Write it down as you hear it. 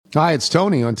Hi, it's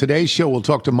Tony. On today's show, we'll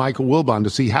talk to Michael Wilbon to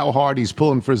see how hard he's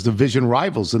pulling for his division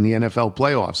rivals in the NFL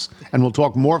playoffs. And we'll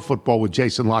talk more football with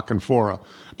Jason La Canfora.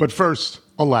 But first,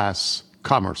 alas,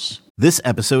 commerce. This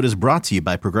episode is brought to you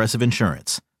by Progressive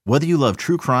Insurance. Whether you love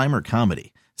true crime or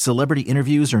comedy, celebrity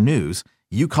interviews or news,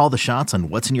 you call the shots on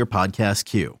what's in your podcast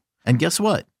queue. And guess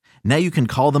what? Now you can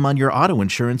call them on your auto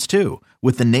insurance too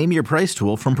with the Name Your Price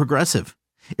tool from Progressive.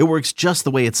 It works just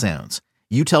the way it sounds.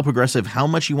 You tell Progressive how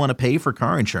much you want to pay for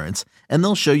car insurance, and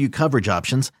they'll show you coverage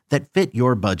options that fit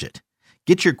your budget.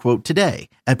 Get your quote today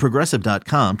at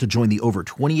Progressive.com to join the over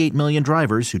 28 million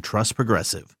drivers who trust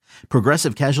Progressive.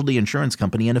 Progressive Casualty Insurance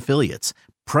Company and Affiliates.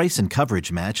 Price and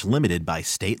coverage match limited by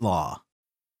state law.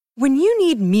 When you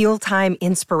need mealtime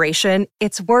inspiration,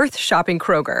 it's worth shopping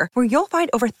Kroger, where you'll find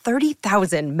over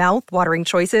 30,000 mouth-watering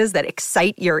choices that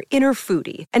excite your inner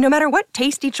foodie. And no matter what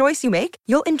tasty choice you make,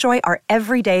 you'll enjoy our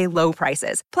everyday low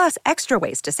prices, plus extra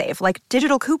ways to save, like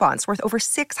digital coupons worth over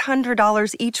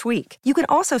 $600 each week. You can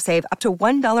also save up to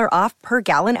 $1 off per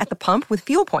gallon at the pump with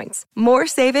fuel points. More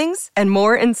savings and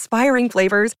more inspiring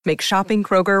flavors make shopping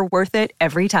Kroger worth it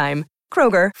every time.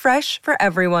 Kroger, fresh for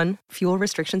everyone. Fuel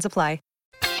restrictions apply.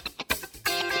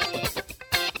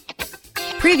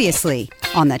 Previously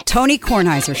on the Tony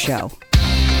Kornheiser Show.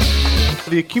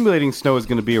 The accumulating snow is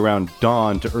going to be around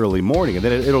dawn to early morning, and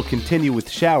then it'll continue with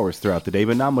showers throughout the day,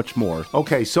 but not much more.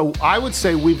 Okay, so I would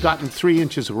say we've gotten 3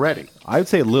 inches already. I would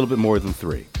say a little bit more than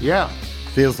 3. Yeah,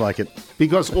 Feels like it.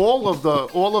 because all of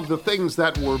the things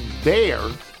that were there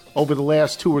over the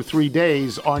last 2 or 3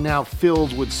 days are now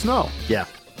filled with snow. Yeah.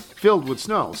 Filled with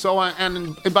snow. So,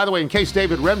 and by the way, in case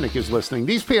David Remnick is listening,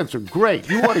 these pants are great.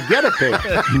 You ought to get a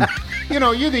pair. You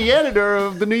know, you're the editor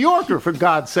of The New Yorker, for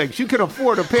God's sakes. You can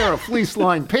afford a pair of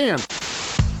fleece-lined pants.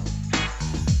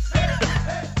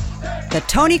 The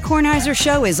Tony Kornheiser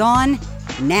Show is on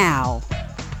now.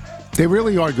 They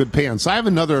really are good pants. I have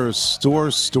another store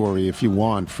story, if you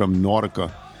want, from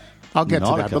Nautica. I'll get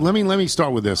to that, but let me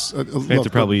start with this. Pants are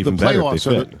probably even better if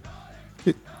they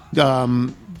fit.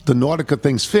 The Nautica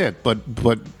things fit, but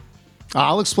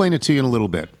I'll explain it to you in a little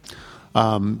bit.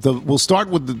 We'll start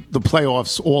with the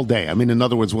playoffs all day. I mean, in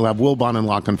other words, we'll have Wilbon and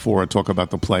La Canfora talk about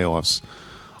the playoffs.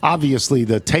 Obviously,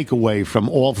 the takeaway from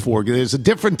all 4, there's a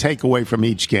different takeaway from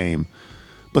each game,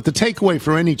 but the takeaway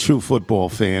for any true football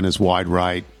fan is wide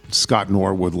right. Scott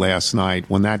Norwood last night,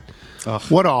 when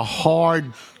what a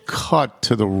hard cut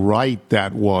to the right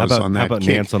that was on that How about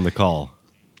kick. Nance on the call?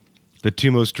 The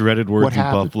 2 most dreaded words in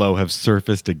Buffalo have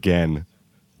surfaced again.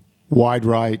 Wide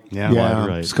right. Yeah, wide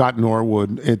right. Scott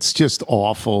Norwood. It's just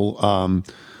awful.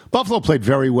 Buffalo played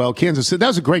very well. Kansas City, that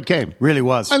was a great game. Really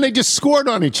was. And they just scored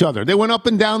on each other. They went up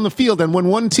and down the field. And when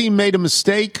one team made a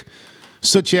mistake,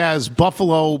 such as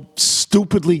Buffalo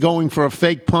stupidly going for a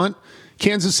fake punt,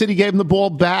 Kansas City gave them the ball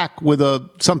back with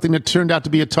something that turned out to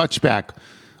be a touchback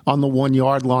on the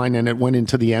 1-yard line, and it went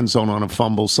into the end zone on a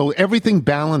fumble. So everything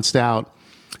balanced out.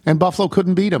 And Buffalo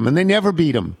couldn't beat him, and they never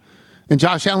beat him. And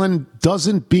Josh Allen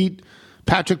doesn't beat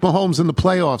Patrick Mahomes in the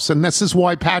playoffs, and this is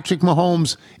why Patrick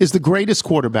Mahomes is the greatest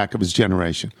quarterback of his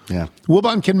generation. Yeah.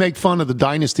 Wilbon can make fun of the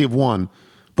dynasty of 1,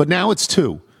 but now it's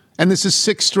 2. And this is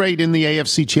 6 straight in the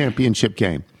AFC Championship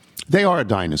game. They are a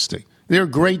dynasty. They're a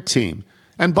great team.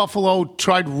 And Buffalo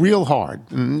tried real hard,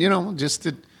 and,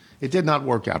 it did not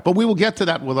work out. But we will get to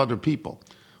that with other people.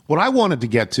 What I wanted to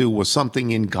get to was something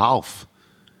in golf.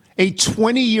 A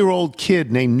 20-year-old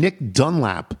kid named Nick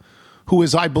Dunlap, who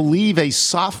is, I believe, a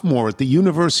sophomore at the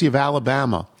University of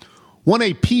Alabama, won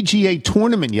a PGA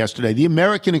tournament yesterday, the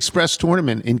American Express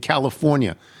tournament in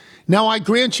California. Now, I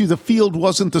grant you the field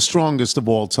wasn't the strongest of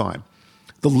all time.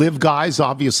 The live guys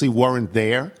obviously weren't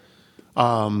there.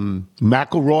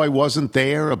 McIlroy wasn't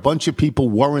there. A bunch of people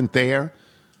weren't there.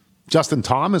 Justin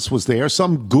Thomas was there.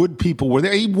 Some good people were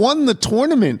there. He won the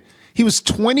tournament. He was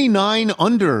 29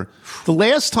 under. The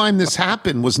last time this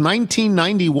happened was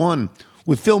 1991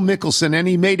 with Phil Mickelson, and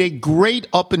he made a great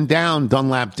up and down,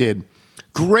 Dunlap did.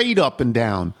 Great up and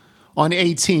down on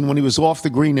 18 when he was off the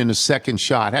green in his second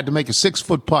shot. Had to make a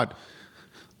 6-foot putt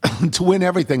to win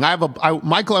everything.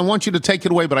 Michael, I want you to take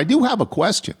it away, but I do have a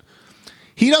question.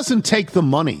 He doesn't take the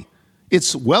money.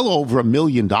 It's well over $1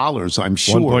 million, I'm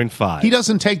sure. 1.5. He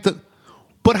doesn't take the...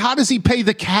 But how does he pay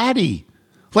the caddy?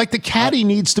 Like, the caddy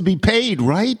needs to be paid,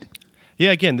 right?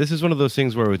 Yeah, again, this is one of those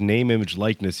things where with name, image,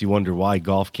 likeness, you wonder why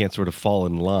golf can't sort of fall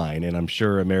in line. And I'm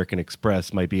sure American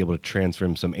Express might be able to transfer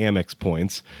him some Amex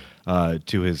points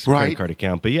to his credit card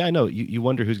account. But yeah, I know. You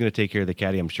wonder who's going to take care of the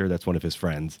caddy. I'm sure that's one of his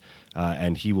friends.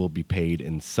 And he will be paid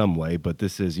in some way. But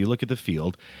this is, you look at the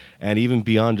field, and even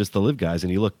beyond just the live guys,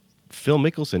 and you look Phil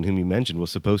Mickelson, whom you mentioned,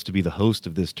 was supposed to be the host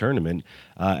of this tournament,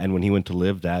 and when he went to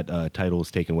live, that title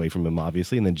was taken away from him,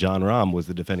 obviously. And then Jon Rahm was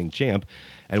the defending champ,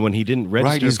 and when he didn't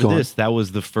register for this, that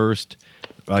was the first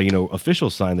official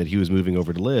sign that he was moving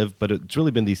over to live. But it's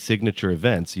really been these signature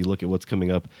events. You look at what's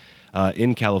coming up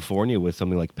in California with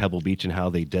something like Pebble Beach and how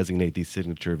they designate these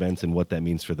signature events and what that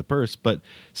means for the purse. But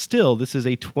still, this is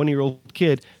a 20-year-old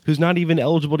kid who's not even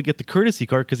eligible to get the courtesy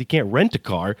car because he can't rent a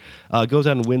car, goes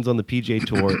out and wins on the PGA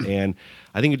Tour. And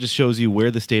I think it just shows you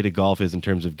where the state of golf is in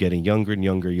terms of getting younger and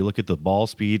younger. You look at the ball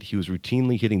speed. He was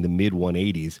routinely hitting the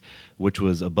mid-180s, which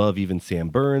was above even Sam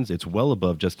Burns. It's well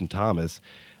above Justin Thomas.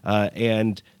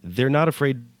 And they're not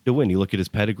afraid to win. You look at his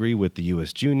pedigree with the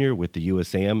U.S. Junior, with the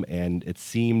USAM, and it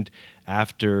seemed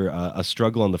after a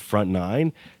struggle on the front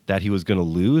nine that he was going to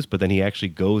lose, but then he actually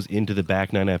goes into the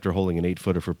back nine after holding an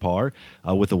 8-footer for par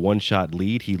with a one-shot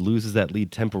lead. He loses that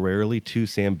lead temporarily to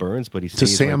Sam Burns, but he stays to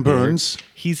Sam Burns.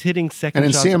 He's hitting second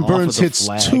shots, and then Sam Burns hits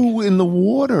flag. 2 in the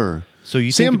water. So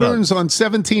you Sam Burns on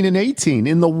 17 and 18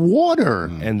 in the water,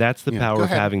 and that's the power of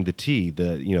having the tee.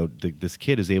 This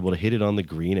kid is able to hit it on the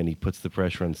green, and he puts the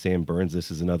pressure on Sam Burns. This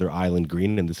is another island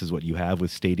green, and this is what you have with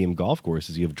stadium golf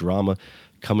courses. You have drama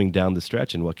coming down the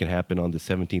stretch, and what can happen on the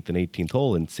 17th and 18th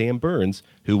hole. And Sam Burns,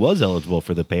 who was eligible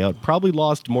for the payout, probably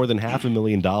lost more than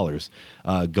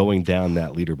 $500,000 going down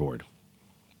that leaderboard.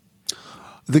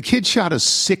 The kid shot a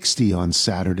 60 on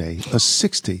Saturday, a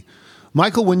 60.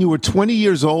 Michael, when you were 20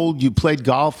 years old, you played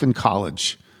golf in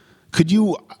college. Could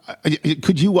you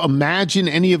imagine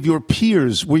any of your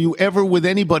peers? Were you ever with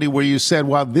anybody where you said,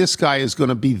 "Wow, this guy is going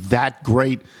to be that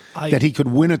great that he could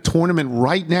win a tournament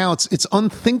right now"? It's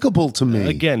unthinkable to me.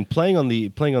 Again, playing in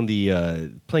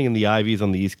the Ivies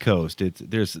on the East Coast,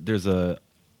 there's a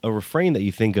refrain that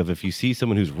you think of if you see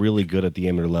someone who's really good at the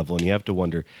amateur level, and you have to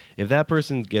wonder if that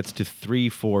person gets to 3,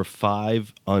 4,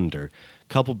 5 under.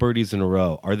 Couple birdies in a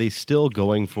row, are they still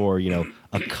going for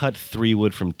a cut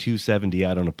 3-wood from 270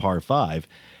 out on a par 5?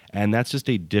 And that's just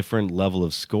a different level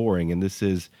of scoring. And this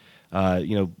is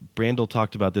Brandel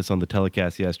talked about this on the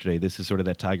telecast yesterday. This is sort of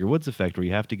that Tiger Woods effect where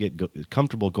you have to get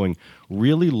comfortable going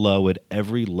really low at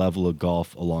every level of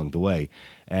golf along the way.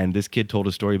 And this kid told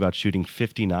a story about shooting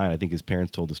 59. I think his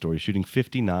parents told the story, shooting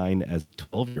 59 as a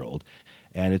 12-year-old.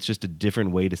 And it's just a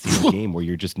different way to see the game where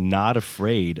you're just not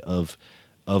afraid of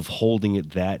holding it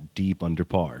that deep under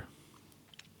par.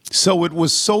 So it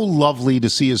was so lovely to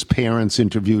see his parents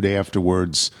interviewed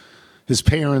afterwards. His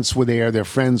parents were there, their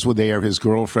friends were there, his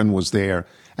girlfriend was there.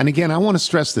 And again, I want to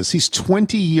stress this. He's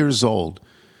 20 years old.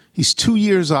 He's 2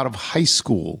 years out of high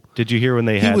school. Did you hear when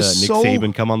they had Nick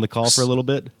Saban come on the call for a little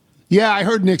bit? Yeah, I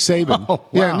heard Nick Saban. Oh, wow.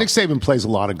 Yeah, Nick Saban plays a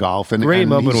lot of golf. And great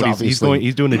moment when he's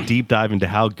doing a deep dive into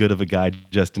how good of a guy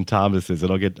Justin Thomas is. And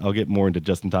I'll get more into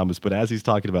Justin Thomas. But as he's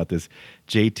talking about this,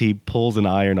 JT pulls an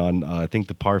iron on I think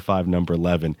the par 5 number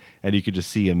 11, and you could just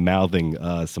see him mouthing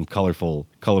some colorful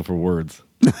words.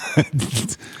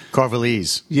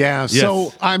 Carvalese. Yeah. Yes.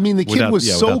 So I mean, the kid was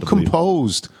so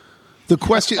composed.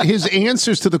 His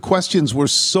answers to the questions were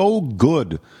so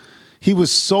good. He was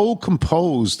so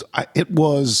composed. It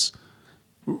was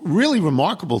really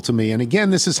remarkable to me. And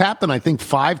again, this has happened, I think,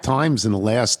 5 times in the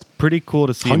last pretty cool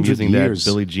to see him using years.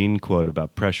 That Billie Jean quote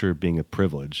about pressure being a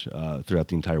privilege throughout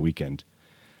the entire weekend.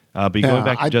 But going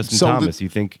back to Justin Thomas, you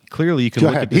think clearly you can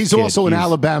look at this He's kid. Also an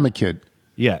Alabama kid.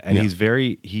 Yeah, and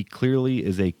he clearly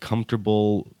is a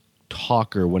comfortable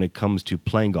talker when it comes to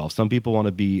playing golf. Some people want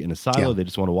to be in a silo. Yeah. They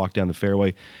just want to walk down the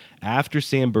fairway. After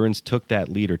Sam Burns took that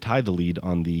lead or tied the lead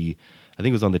on I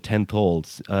think it was on the 10th hole,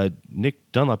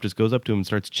 Nick Dunlap just goes up to him and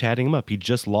starts chatting him up. He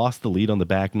just lost the lead on the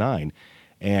back 9.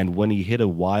 And when he hit a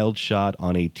wild shot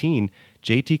on 18,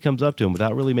 JT comes up to him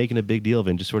without really making a big deal of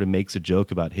it and just sort of makes a joke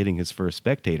about hitting his first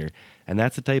spectator. And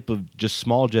that's the type of just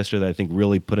small gesture that I think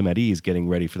really put him at ease getting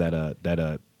ready for that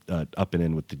up and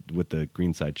in with the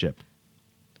greenside chip.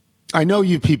 I know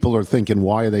you people are thinking,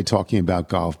 why are they talking about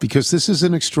golf? Because this is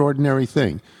an extraordinary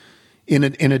thing. In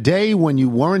a day when you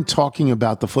weren't talking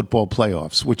about the football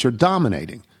playoffs, which are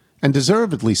dominating, and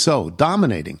deservedly so,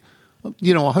 dominating.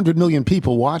 100 million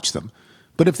people watch them.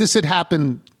 But if this had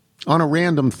happened on a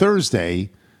random Thursday,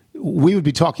 we would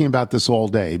be talking about this all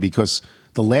day because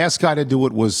the last guy to do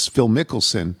it was Phil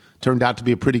Mickelson. Turned out to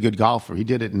be a pretty good golfer. He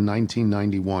did it in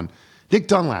 1991. Dick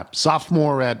Dunlap,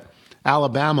 sophomore at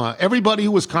Alabama. Everybody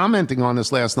who was commenting on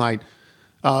this last night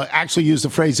actually used the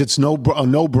phrase, it's a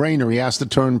no-brainer. He has to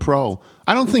turn pro.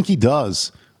 I don't think he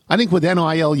does. I think with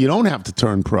NIL, you don't have to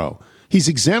turn pro. He's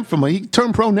exempt from he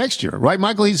turn pro next year, right,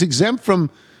 Michael? He's exempt from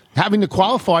having to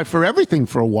qualify for everything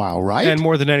for a while, right? And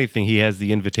more than anything, he has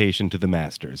the invitation to the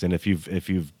Masters. And if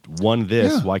you've won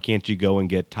this, why can't you go and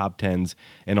get top tens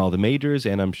in all the majors?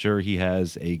 And I'm sure he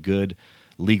has a good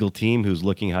legal team who's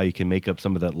looking how you can make up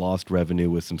some of that lost revenue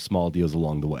with some small deals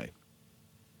along the way.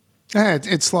 Yeah,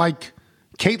 it's like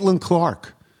Caitlin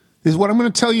Clark. This is what I'm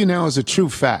going to tell you now is a true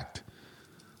fact.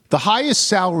 The highest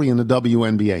salary in the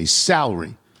WNBA,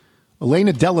 salary,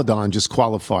 Elena Delle Donne just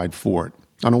qualified for it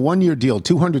on a one-year deal,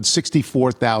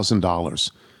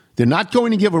 $264,000. They're not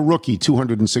going to give a rookie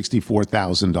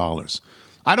 $264,000.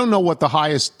 I don't know what the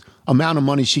highest amount of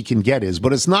money she can get is,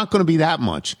 but it's not going to be that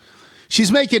much.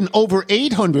 She's making over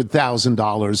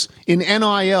 $800,000 in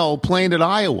NIL playing at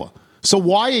Iowa. So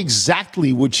why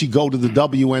exactly would she go to the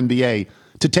WNBA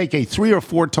to take a 3 or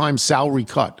 4 times salary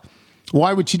cut?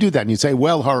 Why would she do that? And you say,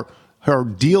 well, her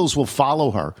deals will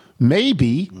follow her.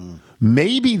 Maybe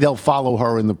they'll follow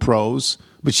her in the pros,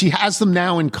 but she has them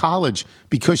now in college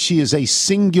because she is a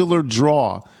singular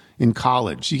draw in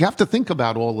college. You have to think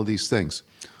about all of these things.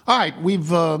 All right, we've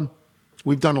done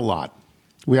a lot.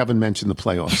 We haven't mentioned the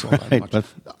playoffs all that much.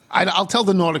 I'll tell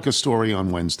the Nautica story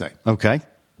on Wednesday. Okay.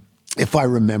 If I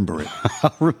remember it.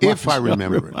 If I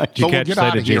remember it. Did you catch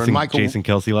sight of Jason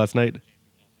Kelce last night?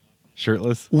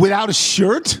 Shirtless? Without a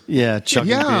shirt? Yeah,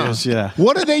 chugging beers, yeah.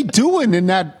 What are they doing in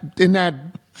that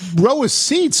row of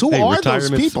seats? Who are those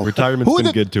people? Retirement's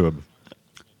been good to him.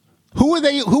 Who are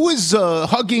they? Who is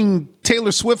hugging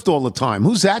Taylor Swift all the time?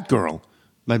 Who's that girl?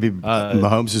 Maybe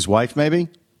Mahomes' wife, maybe?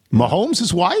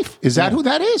 Mahomes' wife? Is that who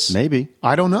that is? Maybe.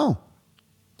 I don't know.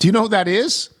 Do you know who that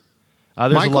is?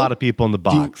 There's Michael? A lot of people in the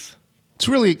box. It's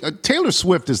really Taylor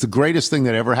Swift is the greatest thing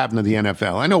that ever happened to the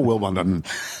NFL. I know Wilbon doesn't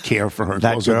care for her.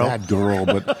 That girl,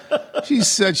 but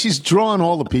she's drawing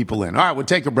all the people in. All right, we'll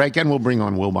take a break and we'll bring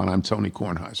on Wilbon. I'm Tony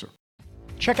Kornheiser.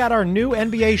 Check out our new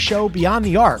NBA show, Beyond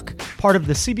the Arc, part of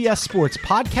the CBS Sports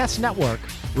Podcast Network,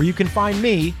 where you can find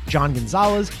me, John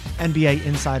Gonzalez, NBA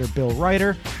insider Bill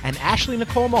Ryder, and Ashley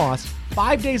Nicole Moss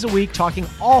 5 days a week talking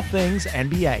all things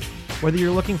NBA. Whether you're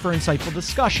looking for insightful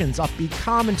discussions, upbeat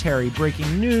commentary,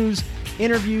 breaking news,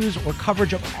 interviews, or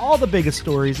coverage of all the biggest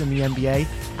stories in the NBA,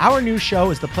 our new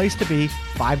show is the place to be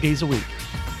 5 days a week.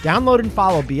 Download and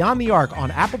follow Beyond the Arc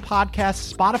on Apple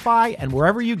Podcasts, Spotify, and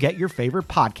wherever you get your favorite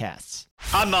podcasts.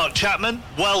 I'm Mark Chapman.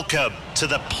 Welcome to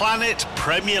the Planet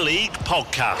Premier League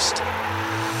podcast.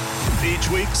 Each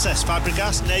week, Cesc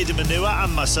Fabregas, Nader Manua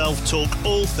and myself talk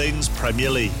all things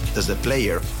Premier League. As a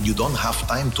player, you don't have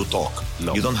time to talk.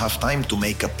 No. You don't have time to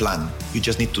make a plan. You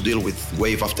just need to deal with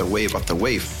wave after wave after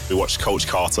wave. We watched Coach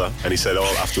Carter and he said,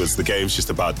 afterwards, the game's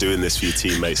just about doing this for your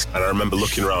teammates. And I remember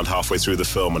looking around halfway through the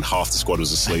film and half the squad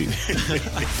was asleep.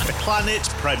 Planet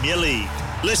Premier League.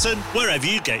 Listen wherever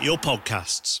you get your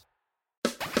podcasts.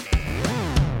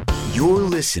 You're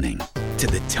listening to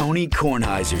the Tony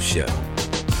Kornheiser Show.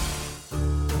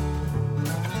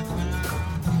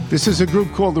 This is a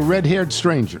group called the Red-Haired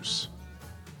Strangers.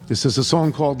 This is a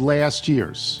song called Last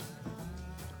Years.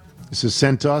 This is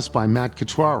sent to us by Matt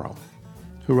Catraro,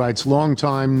 who writes, long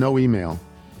time, no email.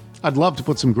 I'd love to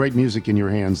put some great music in your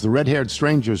hands. The Red-Haired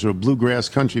Strangers are a bluegrass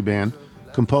country band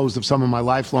composed of some of my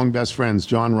lifelong best friends,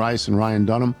 John Rice and Ryan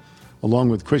Dunham, along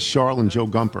with Chris Charl and Joe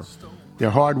Gumper. They're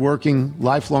hard-working,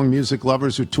 lifelong music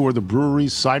lovers who tour the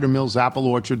breweries, cider mills, apple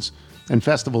orchards, and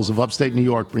festivals of upstate New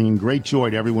York, bringing great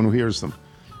joy to everyone who hears them.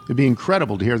 It'd be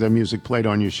incredible to hear their music played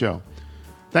on your show.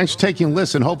 Thanks for taking a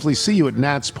listen. Hopefully see you at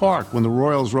Nats Park when the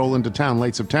Royals roll into town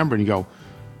late September. And you go,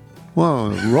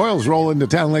 well, Royals roll into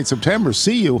town late September.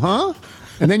 See you, huh?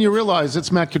 And then you realize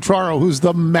it's Matt Catraro, who's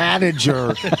the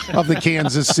manager of the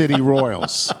Kansas City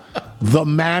Royals. The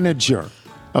manager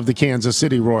of the Kansas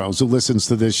City Royals, who listens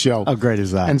to this show. How great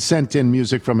is that? And sent in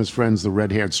music from his friends, the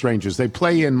Red-Haired Strangers. They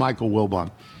play in Michael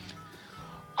Wilbon.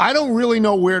 I don't really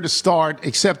know where to start,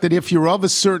 except that if you're of a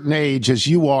certain age, as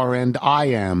you are and I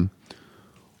am,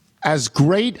 as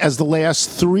great as the last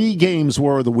 3 games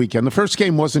were of the weekend. The first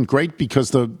game wasn't great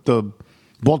because the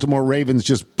Baltimore Ravens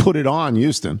just put it on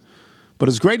Houston. But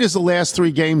as great as the last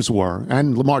 3 games were,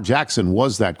 and Lamar Jackson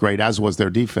was that great, as was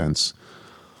their defense,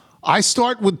 I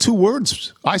start with 2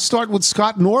 words. I start with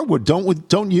Scott Norwood.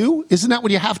 Don't you? Isn't that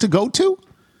what you have to go to?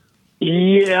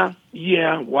 Yeah,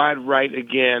 wide right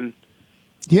again.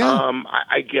 Yeah,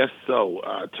 I guess so,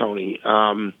 Tony.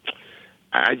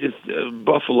 I just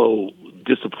Buffalo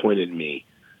disappointed me,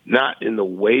 not in the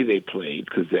way they played,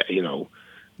 because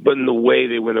but in the way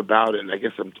they went about it. And I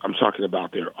guess I'm talking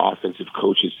about their offensive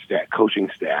coaching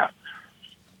staff.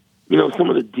 Some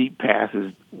of the deep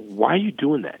passes. Why are you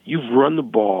doing that? You've run the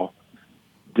ball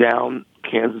down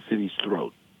Kansas City's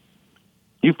throat.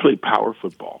 You've played power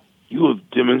football. you have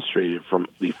demonstrated from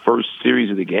the first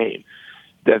series of the game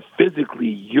that physically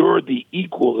you're the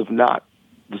equal, if not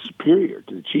the superior,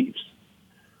 to the Chiefs.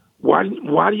 Why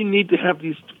do you need to have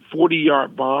these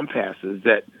 40-yard bomb passes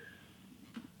that,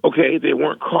 okay, they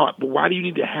weren't caught, but why do you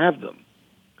need to have them?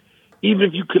 Even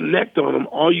if you connect on them,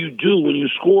 all you do when you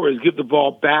score is give the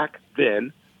ball back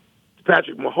then to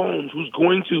Patrick Mahomes, who's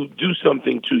going to do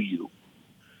something to you.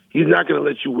 He's not going to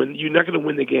let you win. You're not going to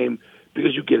win the game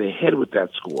because you get ahead with that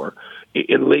score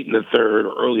in late in the third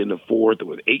or early in the fourth or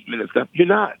with 8 minutes left. You're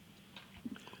not.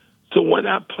 So why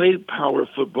not play power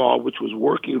football, which was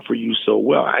working for you so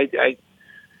well?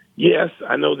 Yes,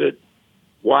 I know that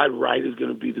wide right is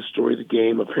going to be the story of the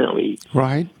game. Apparently,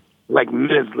 right. Like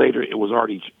minutes later, it was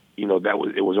already, it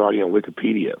was already on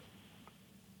Wikipedia,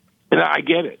 and I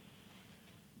get it.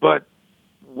 But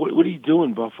what are you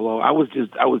doing, Buffalo? I was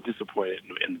disappointed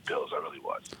in the Bills. I really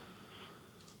was.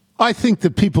 I think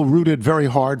that people rooted very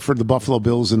hard for the Buffalo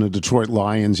Bills and the Detroit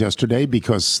Lions yesterday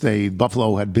because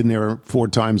Buffalo had been there 4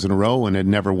 times in a row and had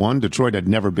never won. Detroit had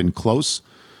never been close,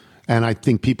 and I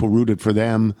think people rooted for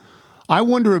them. I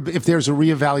wonder if there's a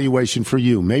reevaluation for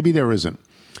you. Maybe there isn't.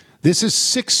 This is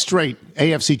 6 straight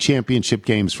AFC Championship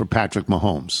games for Patrick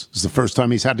Mahomes. It's the first time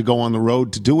he's had to go on the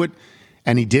road to do it,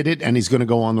 and he did it, and he's going to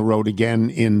go on the road again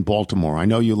in Baltimore. I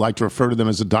know you like to refer to them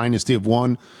as a dynasty of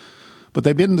one, but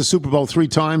they've been in the Super Bowl 3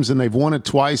 times, and they've won it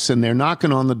twice, and they're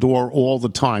knocking on the door all the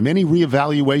time. Any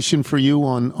reevaluation for you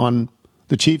on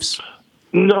the Chiefs?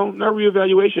 No, not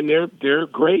reevaluation. They're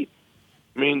great.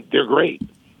 I mean, they're great.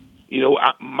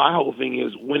 My whole thing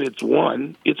is when it's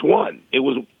won, it's won. It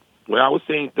was when I was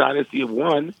saying dynasty of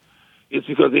one, it's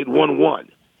because they'd won one.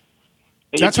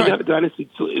 And that's you right. have a dynasty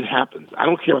till it happens. I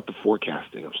don't care about the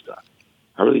forecasting of stuff.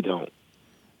 I really don't.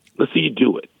 Let's see you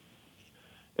do it.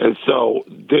 And so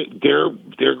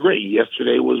they're great.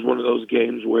 Yesterday was one of those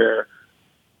games where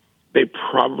they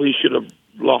probably should have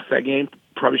lost that game,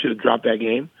 probably should have dropped that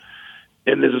game.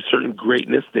 And there's a certain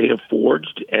greatness they have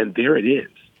forged, and there it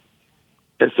is.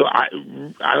 And so I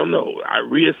don't know.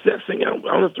 Reassessing. I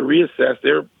don't have to reassess.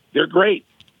 They're great,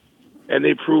 and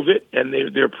they prove it, and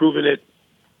they're proving it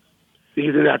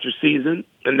season after season,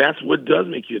 and that's what does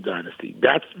make you a dynasty.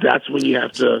 That's when you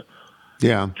have to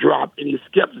drop any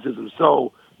skepticism.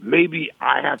 So maybe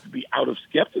I have to be out of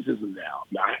skepticism now.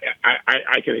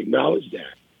 I can acknowledge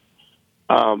that.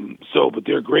 But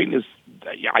their greatness,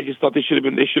 I just thought they should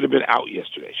have been out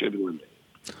yesterday. Should have been eliminated.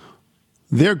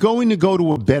 They're going to go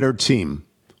to a better team.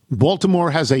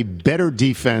 Baltimore has a better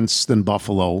defense than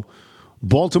Buffalo.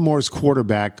 Baltimore's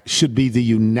quarterback should be the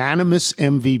unanimous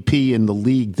MVP in the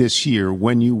league this year.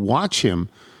 When you watch him,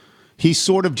 he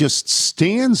sort of just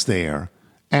stands there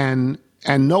and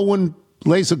no one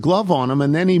lays a glove on him,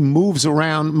 and then he moves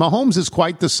around. Mahomes is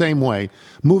quite the same way,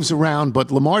 moves around,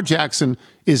 but Lamar Jackson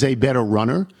is a better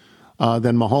runner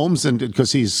than Mahomes, and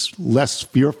because he's less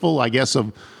fearful, I guess,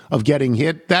 of getting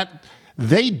hit.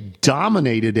 They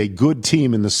dominated a good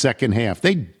team in the second half.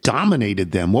 They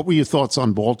dominated them. What were your thoughts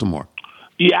on Baltimore?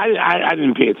 Yeah, I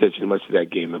didn't pay attention much to that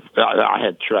game. I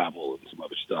had travel and some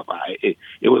other stuff. It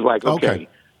was like, okay.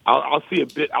 I'll see a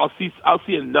bit. I'll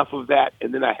see enough of that,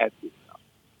 and then I had to.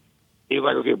 It was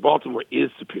like, okay, Baltimore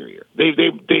is superior. They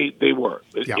were,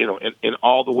 in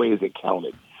all the ways it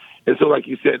counted. And so, like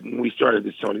you said when we started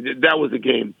this, Tony, that was a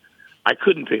game I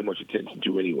couldn't pay much attention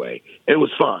to anyway. And it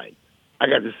was fine. I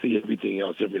got to see everything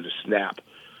else, every other snap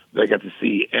that I got to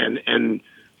see. And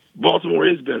Baltimore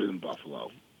is better than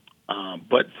Buffalo.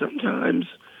 But sometimes,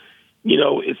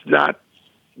 it's not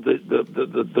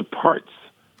the parts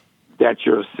that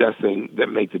you're assessing that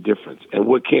make the difference. And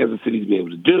what Kansas City's been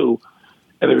able to do,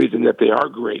 and the reason that they are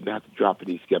great, not to drop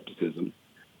any skepticism,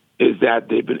 is that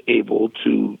they've been able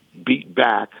to beat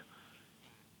back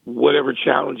whatever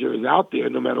challenger is out there,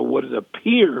 no matter what it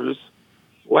appears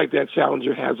like that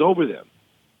challenger has over them.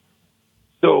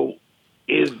 So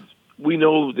we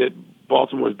know that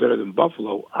Baltimore is better than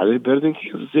Buffalo. Are they better than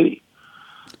Kansas City?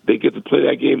 They get to play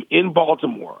that game in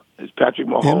Baltimore. As Patrick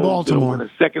Mahomes going to win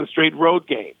a second straight road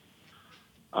game.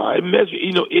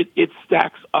 It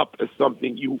stacks up as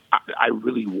something I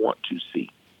really want to see.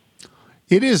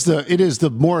 It is the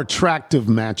more attractive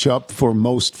matchup for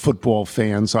most football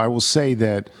fans. I will say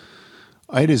that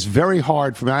it is very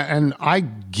hard for me, and I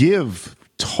give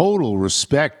total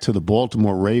respect to the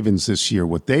Baltimore Ravens this year,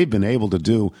 what they've been able to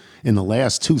do in the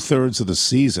last 2/3 of the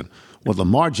season, what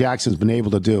Lamar Jackson's been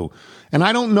able to do. And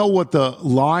I don't know what the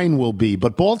line will be,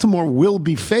 but Baltimore will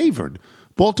be favored.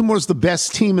 Baltimore's the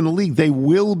best team in the league. They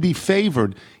will be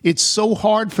favored. It's so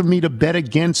hard for me to bet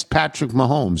against Patrick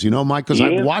Mahomes, Mike, because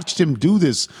I've watched him do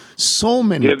this so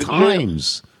many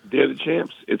times. They're the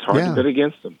champs. It's hard to bet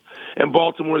against them. And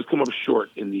Baltimore has come up short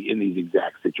in these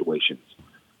exact situations.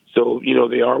 So,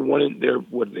 they are they're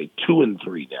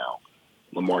 2-3 now.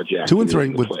 Lamar Jackson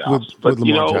 2-3 with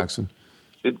Lamar Jackson.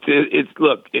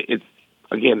 It's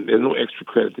again, there's no extra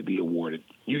credit to be awarded.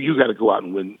 You got to go out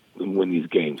and win these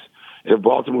games. And if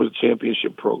Baltimore's a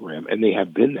championship program, and they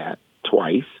have been that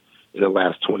twice in the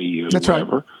last 20 years, that's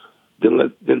whatever,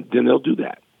 right. Then they'll do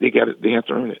that. They have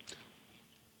to earn it.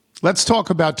 Let's talk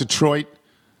about Detroit.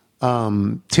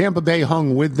 Tampa Bay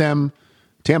hung with them.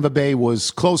 Tampa Bay was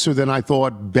closer than I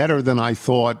thought, better than I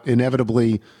thought.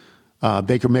 Inevitably,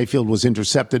 Baker Mayfield was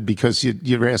intercepted because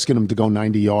you're asking him to go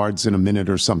 90 yards in a minute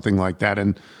or something like that,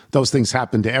 and those things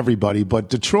happen to everybody. But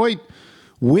Detroit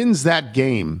wins that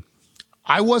game.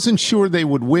 I wasn't sure they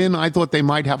would win. I thought they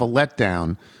might have a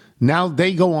letdown. Now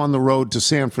they go on the road to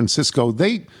San Francisco.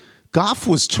 Goff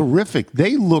was terrific.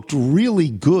 They looked really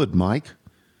good, Mike.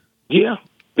 Yeah,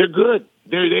 they're good.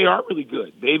 They are really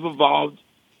good. They've evolved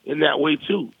in that way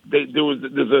too. There's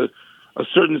a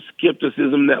certain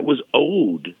skepticism that was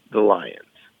owed the Lions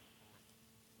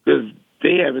because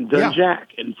they haven't done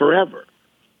jack in forever.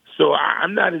 So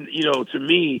I'm not, to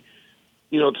me,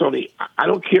 Tony, I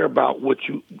don't care about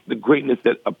the greatness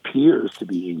that appears to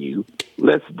be in you.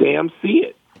 Let's damn see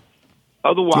it.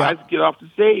 Otherwise, get off the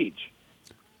stage.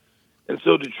 And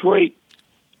so Detroit,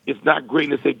 it's not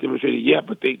greatness they've demonstrated yet,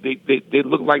 but they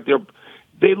look like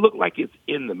they look like it's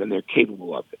in them and they're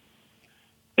capable of it.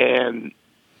 And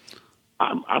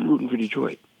I'm rooting for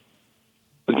Detroit.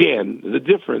 Again, the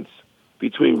difference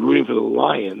between rooting for the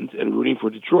Lions and rooting for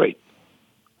Detroit.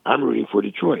 I'm rooting for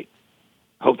Detroit.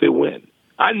 Hope they win.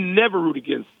 I never root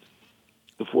against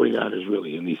the 49ers,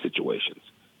 really, in these situations.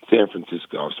 San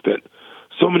Francisco. I've spent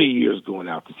so many years going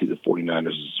out to see the 49ers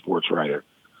as a sports writer.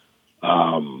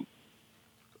 And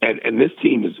this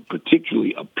team is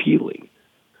particularly appealing.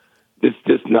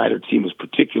 This Niner team is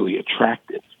particularly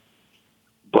attractive.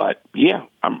 But, yeah,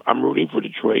 I'm rooting for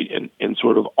Detroit and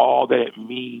sort of all that it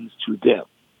means to them.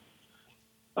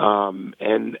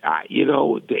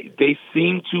 They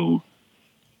seem to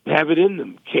have it in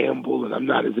them, Campbell, and I'm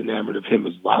not as enamored of him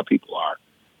as a lot of people are.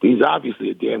 But he's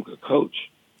obviously a damn good coach.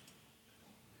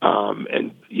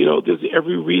 There's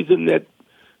every reason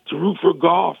to root for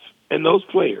Goff and those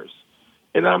players.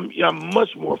 And I'm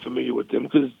much more familiar with them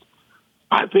because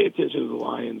I pay attention to the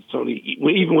Lions, Tony,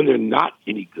 even when they're not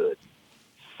any good,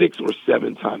 6 or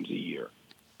 7 times a year.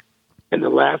 And the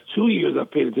last 2 years,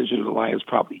 I've paid attention to the Lions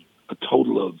probably a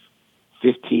total of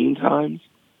 15 times,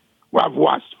 where I've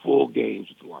watched full games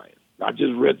with the Lions, not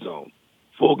just red zone,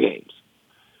 full games.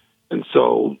 And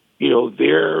so,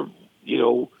 they're,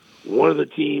 one of the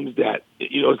teams that,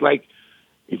 it's like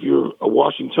if you're a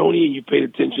Washingtonian and you paid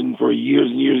attention for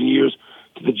years and years and years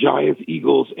to the Giants,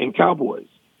 Eagles, and Cowboys.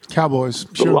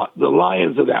 Sure. The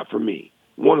Lions are that for me.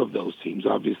 One of those teams,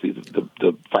 obviously,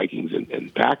 the Vikings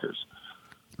and Packers.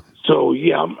 So,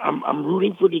 yeah, I'm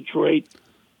rooting for Detroit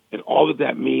and all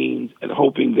that means and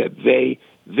hoping that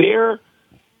they're,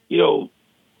 the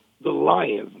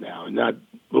Lions now, and not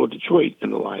Detroit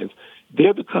and the Lions,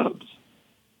 they're the Cubs.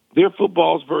 They're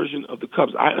football's version of the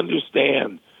Cubs. I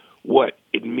understand what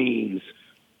it means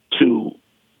to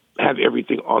have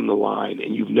everything on the line,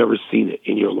 and you've never seen it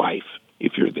in your life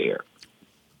if you're there.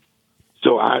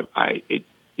 So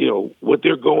what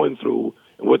they're going through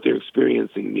and what they're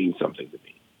experiencing means something to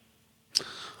me.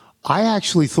 I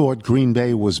actually thought Green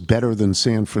Bay was better than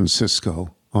San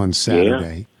Francisco on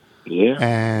Saturday. Yeah.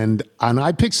 And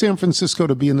I picked San Francisco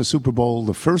to be in the Super Bowl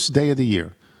the first day of the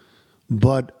year.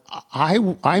 But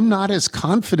I'm not as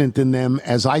confident in them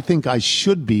as I think I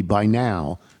should be by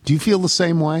now. Do you feel the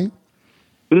same way?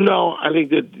 No, I think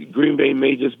that Green Bay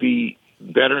may just be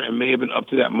better and may have been up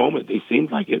to that moment. They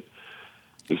seemed like it,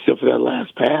 except for that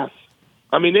last pass.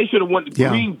 I mean, they should have won. Yeah.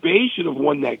 Green Bay should have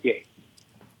won that game.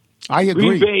 I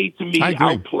agree. Green Bay, to me,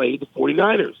 outplayed the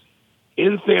 49ers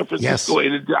in San Francisco. Yes.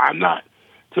 And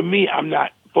I'm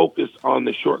not focused on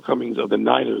the shortcomings of the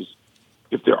Niners,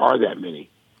 if there are that many.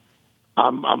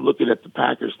 I'm looking at the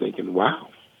Packers thinking, wow,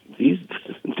 these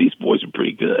boys are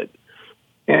pretty good.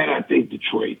 And I think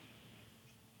Detroit,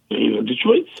 I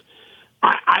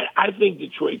think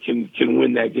Detroit can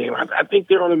win that game. I think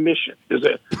they're on a mission. There's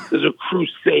a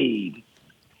crusade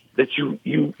that you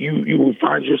will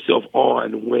find yourself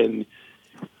on when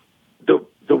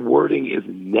the wording is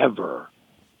never.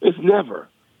 It's never.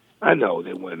 I know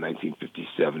they won in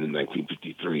 1957 and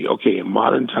 1953. Okay, in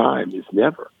modern time, it's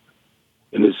never.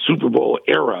 In the Super Bowl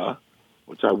era,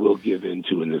 which I will give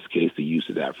into in this case the use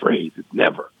of that phrase, it's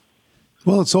never.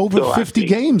 Well, it's over 50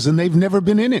 games, and they've never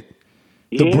been in it.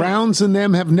 The Browns and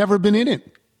them have never been in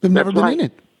it. They've never been in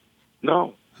it.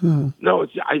 No. No,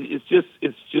 it's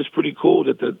just pretty cool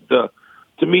that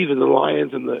to me that the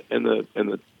Lions and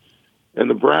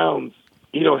the Browns,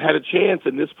 had a chance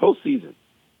in this postseason.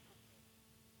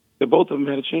 That both of them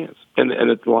had a chance, and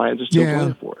the Lions are still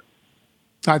playing for it.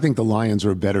 I think the Lions are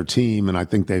a better team, and I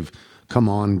think they've come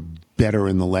on better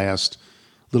in the last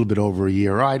little bit over a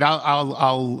year. All right,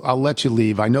 I'll let you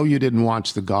leave. I know you didn't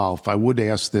watch the golf. I would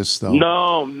ask this though.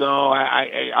 No,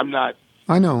 I'm not.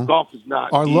 I know golf is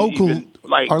not our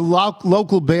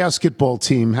local basketball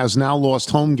team has now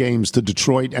lost home games to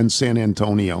Detroit and San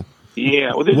Antonio.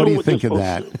 Yeah, well, what do you think of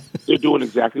that? They're doing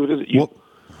exactly what it is.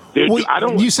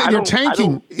 You say they're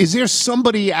tanking. Is there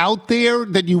somebody out there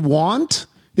that you want?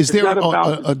 Is there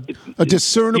a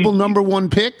discernible number one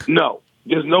pick? No,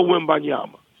 there's no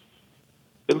Wembanyama.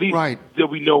 At least that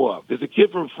we know of. There's a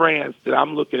kid from France that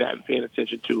I'm looking at and paying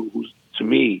attention to, who's to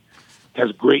me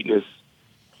has greatness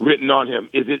written on him.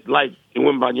 Is it like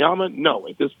Wembanyama? No,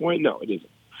 at this point, no, it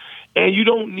isn't. And you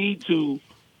don't need to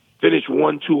finish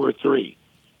 1, 2, or 3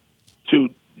 to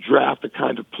draft the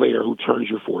kind of player who turns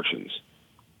your fortunes.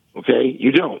 Okay,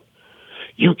 you don't.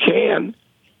 You can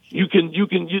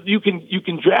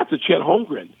draft a Chet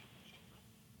Holmgren,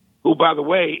 who, by the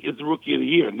way, is the Rookie of the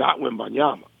Year, not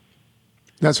Wembanyama.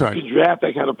 That's right. You can draft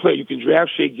that kind of player. You can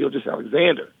draft Shai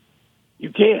Gilgeous-Alexander.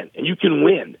 You can, and you can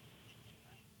win.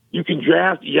 You can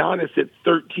draft Giannis at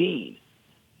 13.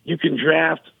 You can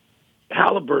draft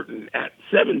Halliburton at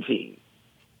 17.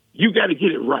 You got to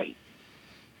get it right.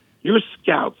 Your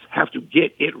scouts have to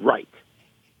get it right.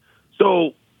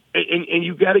 So, and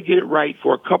you got to get it right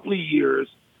for a couple of years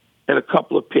and a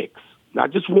couple of picks,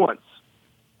 not just once.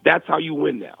 That's how you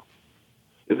win now.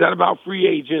 Is that about free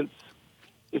agents?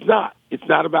 It's not. It's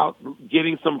not about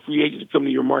getting some free agent to come to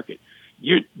your market.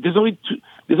 There's only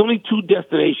two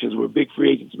destinations where big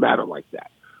free agents matter like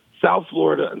that: South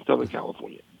Florida and Southern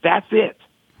California. That's it.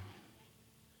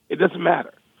 It doesn't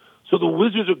matter. So the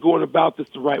Wizards are going about this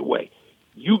the right way.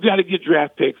 You got to get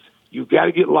draft picks. You got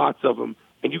to get lots of them,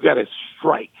 and you got to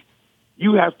strike.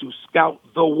 You have to scout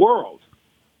the world,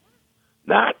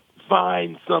 not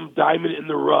find some diamond in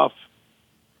the rough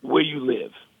where you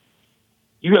live.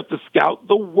 You have to scout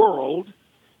the world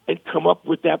and come up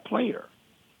with that player.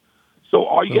 So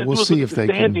all you got to do is look at the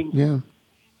standings.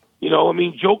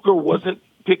 Joker wasn't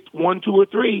picked 1, 2, or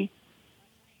 3.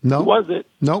 No, he wasn't.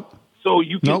 Nope. So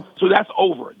you can. So that's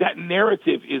over. That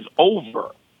narrative is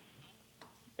over.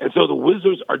 And so the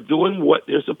Wizards are doing what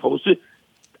they're supposed to.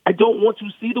 I don't want to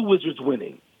see the Wizards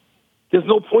winning. There's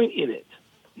no point in it.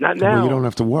 Not now. Well, you don't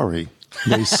have to worry.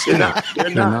 They stink. They're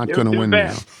not going to win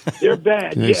bad. now. They're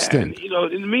bad. They stink.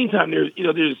 And, in the meantime,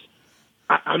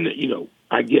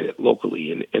 I get it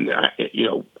locally, and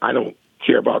I don't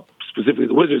care about specifically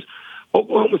the Wizards.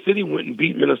 Oklahoma City went and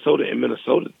beat Minnesota in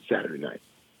Minnesota Saturday night.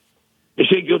 And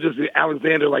Shai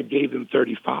Gilgeous-Alexander gave them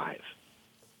 35.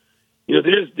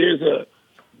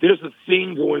 There's a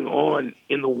thing going on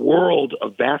in the world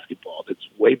of basketball that's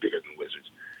way bigger than Wizards.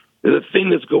 There's a thing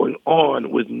that's going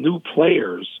on with new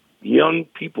players, young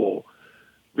people,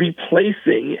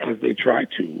 replacing, as they try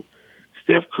to,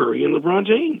 Steph Curry and LeBron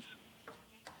James.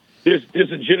 There's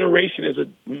a generation, there's a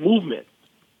movement,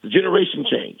 it's a generation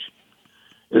change.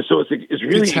 And so it's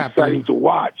really exciting to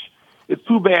watch. It's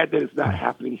too bad that it's not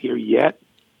happening here yet.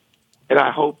 And I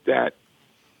hope that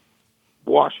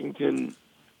Washington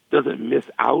doesn't miss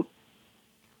out.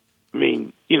 I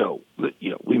mean,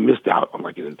 we missed out on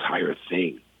an entire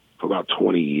thing for about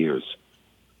 20 years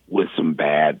with some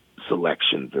bad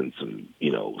selections and some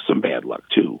bad luck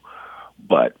too.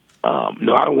 But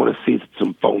no, I don't want to see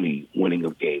some phony winning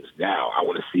of games now. I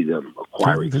want to see them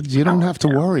acquiring. You don't have to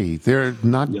worry. They're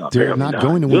not. They're not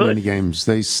going to win any games.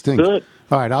 They stink. Good.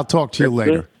 All right, I'll talk to you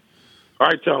later. Good. All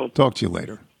right, Tom. Talk to you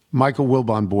later. Michael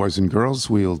Wilbon, boys and girls.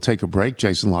 We'll take a break.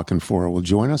 Jason La Canfora will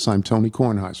join us. I'm Tony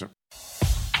Kornheiser.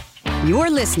 You're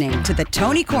listening to The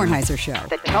Tony Kornheiser Show.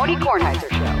 The Tony Kornheiser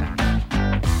Show.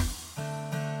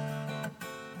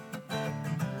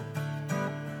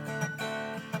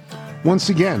 Once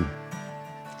again,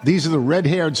 these are the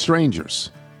Red-Haired Strangers.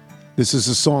 This is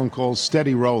a song called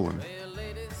Steady Rollin'.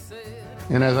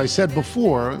 And as I said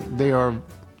before, they are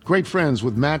great friends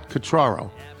with Matt Catraro.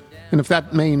 And if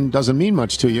that name doesn't mean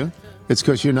much to you, it's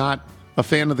because you're not a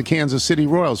fan of the Kansas City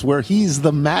Royals, where he's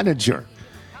the manager.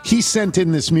 He sent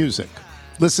in this music,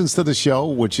 listens to the show,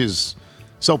 which is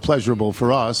so pleasurable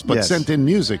for us, but sent in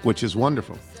music, which is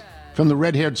wonderful, from the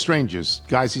Red-Haired Strangers,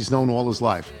 guys he's known all his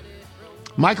life.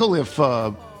 Michael, if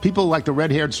people like the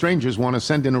Red-Haired Strangers want to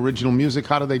send in original music,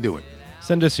 how do they do it?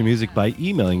 Send us your music by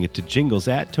emailing it to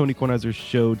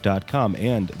jingles@TonyKornheiserShow.com.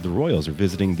 And the Royals are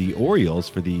visiting the Orioles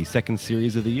for the second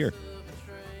series of the year.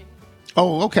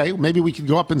 Oh, okay. Maybe we could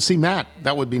go up and see Matt.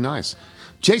 That would be nice.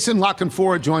 Jason La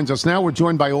Canfora joins us now. We're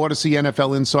joined by Odyssey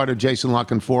NFL insider Jason La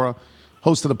Canfora,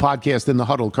 host of the podcast In the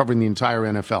Huddle, covering the entire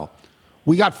NFL.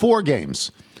 We got 4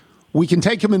 games. We can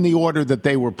take them in the order that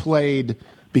they were played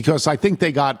because I think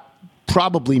they got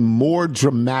probably more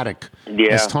dramatic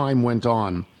as time went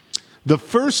on. The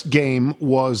first game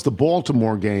was the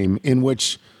Baltimore game, in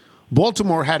which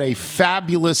Baltimore had a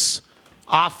fabulous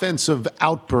offensive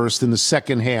outburst in the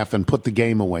second half and put the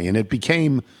game away. And it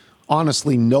became,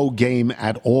 honestly, no game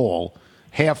at all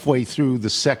halfway through the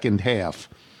second half.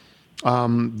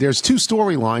 There's 2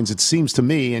 storylines, it seems to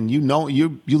me, and you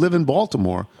live in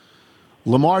Baltimore.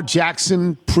 Lamar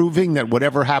Jackson proving that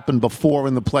whatever happened before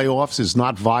in the playoffs is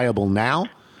not viable now.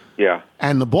 Yeah.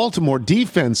 And the Baltimore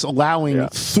defense allowing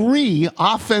 3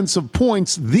 offensive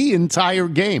points the entire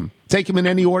game. Take them in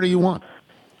any order you want.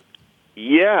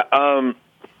 Yeah.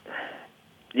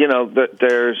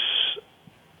 There's...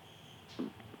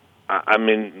 I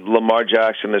mean, Lamar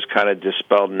Jackson has kind of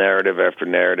dispelled narrative after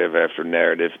narrative after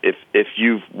narrative. If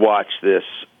you've watched this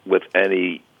with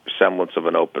any semblance of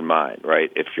an open mind,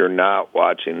 right? If you're not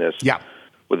watching this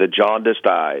with a jaundiced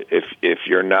eye, if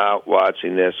you're not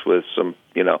watching this with some,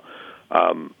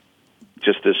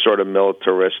 just this sort of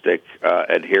militaristic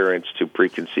adherence to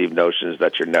preconceived notions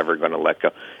that you're never going to let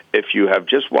go. If you have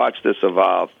just watched this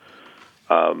evolve,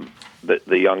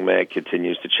 the young man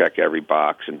continues to check every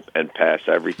box and pass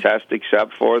every test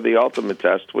except for the ultimate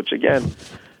test, which, again,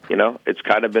 it's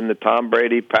kind of been the Tom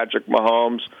Brady, Patrick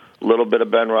Mahomes, a little bit of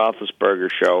Ben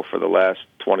Roethlisberger show for the last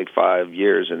 25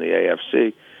 years in the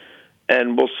AFC.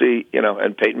 And we'll see,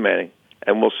 and Peyton Manning.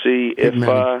 And we'll see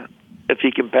if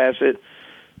he can pass it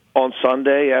on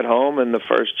Sunday at home in the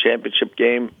first championship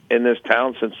game in this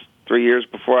town since 3 years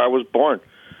before I was born.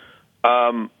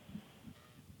 The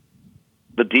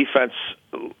defense,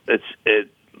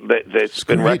 it's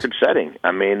been record-setting.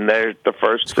 I mean, they're the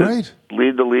first to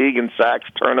lead the league in sacks,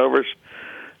 turnovers,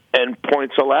 and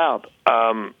points allowed.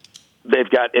 They've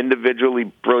got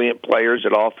individually brilliant players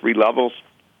at all 3 levels.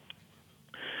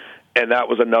 And that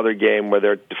was another game where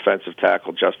their defensive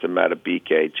tackle, Justin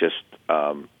Madubuike, just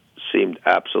seemed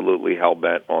absolutely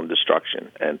hell-bent on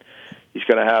destruction. And he's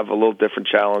going to have a little different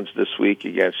challenge this week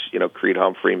against, Creed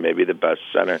Humphrey, maybe the best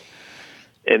center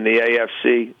in the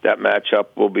AFC. That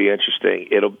matchup will be interesting.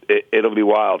 It'll be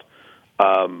wild.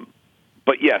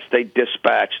 But, yes, they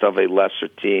dispatched of a lesser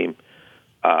team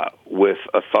with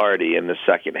authority in the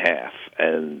second half.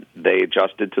 And they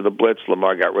adjusted to the blitz.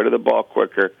 Lamar got rid of the ball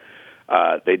quicker.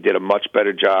 They did a much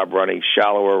better job running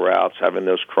shallower routes, having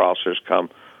those crossers come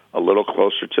a little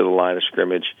closer to the line of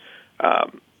scrimmage.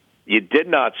 You did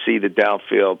not see the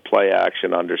downfield play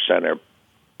action under center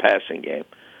passing game.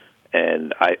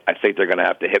 And I think they're going to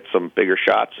have to hit some bigger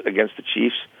shots against the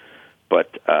Chiefs.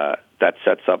 But that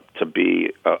sets up to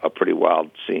be a pretty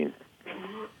wild scene.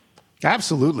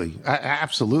 Absolutely.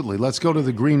 Absolutely. Let's go to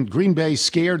the Green Bay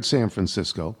scared San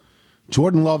Francisco.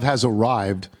 Jordan Love has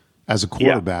arrived as a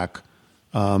quarterback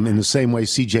in the same way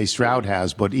C.J. Stroud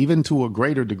has, but even to a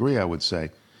greater degree, I would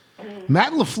say.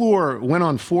 Matt LaFleur went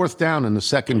on 4th down in the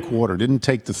second quarter, didn't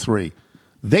take the 3.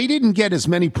 They didn't get as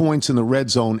many points in the red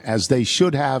zone as they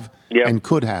should have and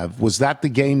could have. Was that the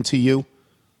game to you?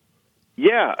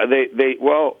 Yeah,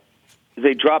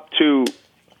 they dropped 2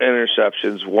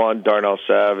 interceptions. One, Darnell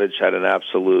Savage had an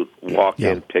absolute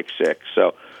walk-in pick 6.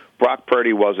 So Brock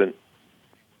Purdy wasn't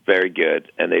very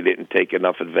good, and they didn't take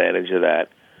enough advantage of that.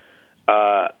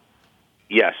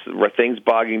 Yes, were things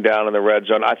bogging down in the red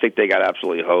zone? I think they got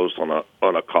absolutely hosed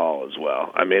on a call as well.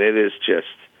 I mean, it is just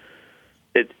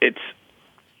it's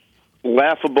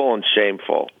laughable and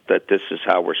shameful that this is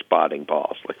how we're spotting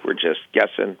balls. Like, we're just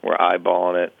guessing, we're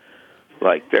eyeballing it.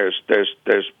 Like, there's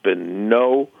been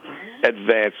no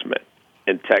advancement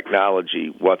in technology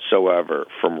whatsoever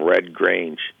from Red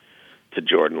Grange to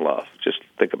Jordan Love. Just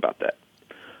think about that.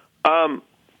 And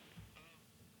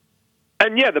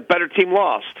yeah, the better team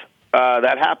lost.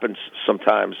 That happens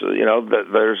sometimes.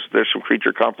 There's some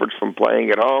creature comforts from playing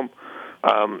at home.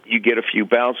 You get a few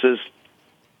bounces,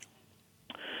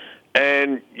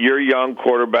 and you're a young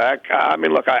quarterback. I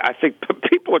mean, look, I think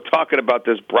people are talking about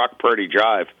this Brock Purdy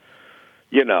drive.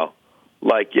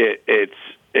 Like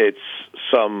it's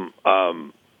some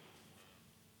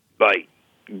like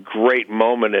great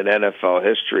moment in NFL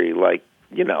history. Like,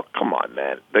 come on,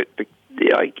 man.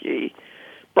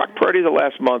 Brock Purdy the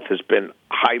last month has been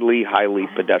highly, highly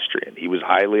pedestrian. He was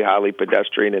highly, highly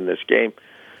pedestrian in this game.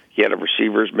 He had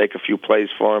receivers make a few plays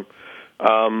for him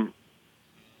on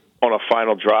a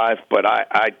final drive, but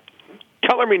I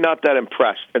color me not that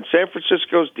impressed. And San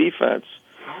Francisco's defense,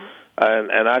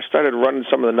 And I started running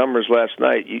some of the numbers last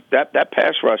night. That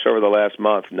pass rush over the last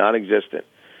month, non-existent.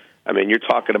 I mean, you're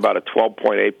talking about a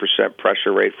 12.8%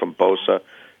 pressure rate from Bosa,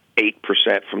 8%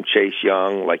 from Chase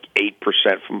Young, like 8%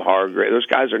 from Hargrave. Those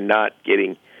guys are not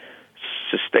getting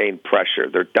sustained pressure.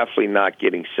 They're definitely not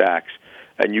getting sacks.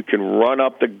 And you can run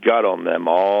up the gut on them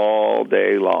all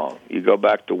day long. You go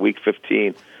back to Week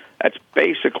 15, that's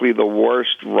basically the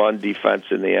worst run defense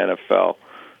in the NFL,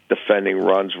 defending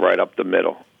runs right up the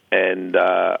middle. And,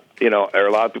 there are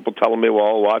a lot of people telling me,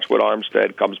 well, watch what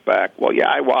Armstead comes back. Well, yeah,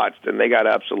 I watched, and they got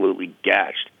absolutely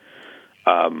gashed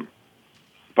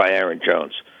by Aaron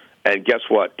Jones. And guess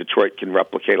what? Detroit can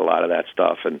replicate a lot of that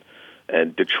stuff.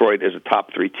 And Detroit is a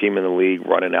top 3 team in the league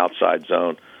running outside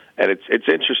zone. And it's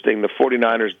interesting. The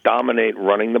 49ers dominate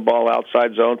running the ball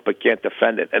outside zone but can't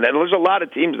defend it. And then there's a lot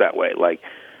of teams that way. Like,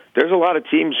 there's a lot of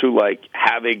teams who, like,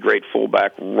 have a great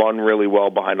fullback, run really well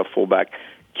behind a fullback,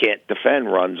 can't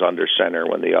defend runs under center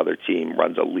when the other team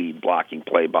runs a lead blocking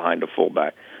play behind a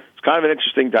fullback. It's kind of an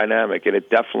interesting dynamic, and it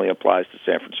definitely applies to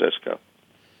San Francisco.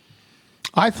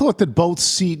 I thought that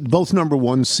both number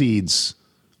 1 seeds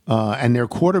and their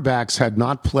quarterbacks had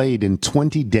not played in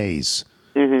 20 days.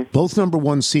 Mm-hmm. Both number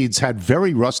 1 seeds had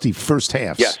very rusty first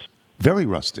halves. Yes. Very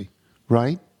rusty,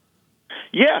 right?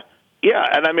 Yeah.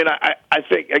 And I mean, I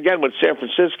think, again, with San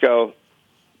Francisco,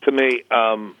 to me,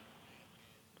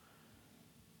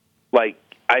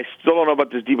 I still don't know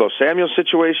about this Deebo Samuel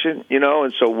situation,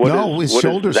 and so what is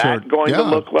that going to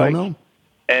look like? Don't know.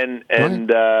 And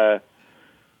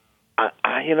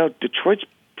Detroit's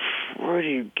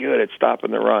pretty good at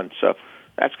stopping the run, so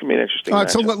that's going to be an interesting. All right,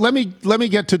 so let me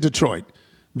get to Detroit,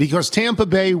 because Tampa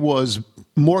Bay was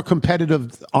more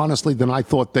competitive, honestly, than I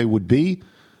thought they would be.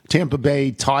 Tampa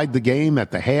Bay tied the game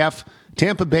at the half.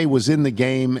 Tampa Bay was in the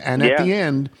game, and at the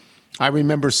end, I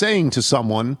remember saying to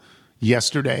someone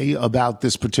yesterday about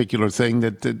this particular thing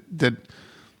that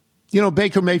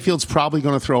Baker Mayfield's probably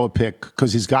going to throw a pick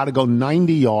because he's got to go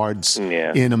 90 yards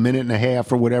in a minute and a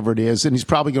half or whatever it is, and he's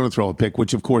probably going to throw a pick,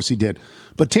 which of course he did.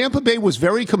 But Tampa Bay was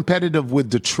very competitive with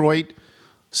Detroit.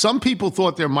 Some people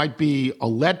thought there might be a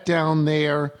letdown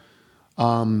there.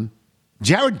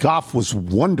 Jared Goff was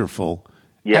wonderful,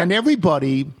 and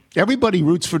everybody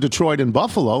roots for Detroit and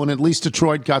Buffalo, and at least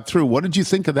Detroit got through. What did you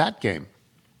think of that game?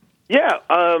 Yeah,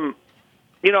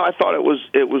 I thought it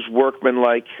was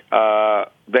workmanlike.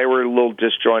 They were a little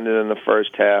disjointed in the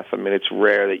first half. I mean, it's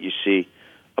rare that you see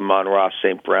Amon-Ra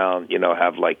St. Brown,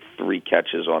 have like 3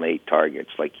 catches on 8 targets.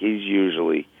 Like, he's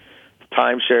usually the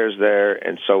timeshare's there,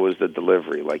 and so is the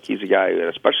delivery. Like, he's a guy who,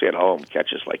 especially at home,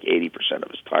 catches like 80%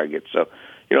 of his targets. So,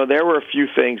 there were a few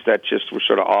things that just were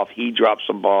sort of off. He dropped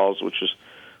some balls, which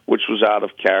was out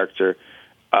of character.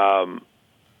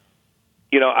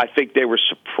 I think they were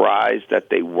surprised that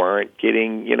they weren't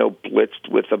getting, blitzed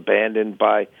with abandon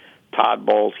by Todd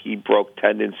Bowles. He broke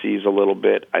tendencies a little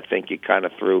bit. I think it kind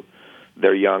of threw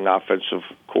their young offensive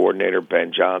coordinator,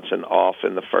 Ben Johnson, off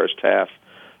in the first half.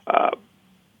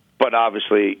 But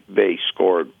obviously they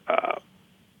scored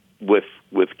with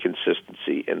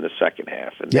consistency in the second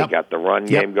half. And they got the run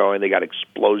game going. They got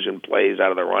explosion plays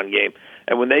out of the run game.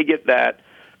 And when they get that,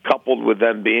 coupled with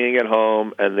them being at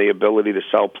home and the ability to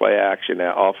sell play action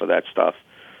off of that stuff,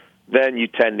 then you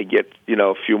tend to get,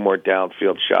 a few more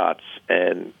downfield shots.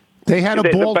 And they had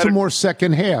a Baltimore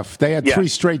second half. They had 3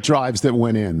 straight drives that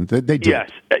went in. They did. Yes,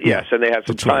 and they had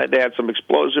some time. They had some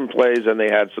explosion plays, and they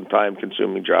had some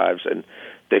time-consuming drives, and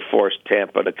they forced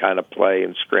Tampa to kind of play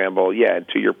and scramble. Yeah, and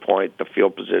to your point, the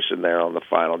field position there on the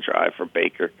final drive for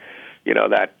Baker,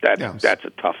 that's a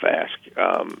tough ask.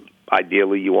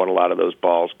 Ideally, you want a lot of those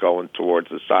balls going towards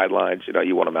the sidelines.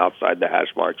 You want them outside the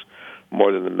hash marks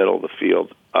more than the middle of the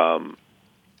field.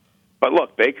 But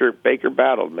look, Baker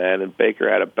battled, man, and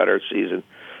Baker had a better season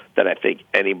than I think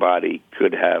anybody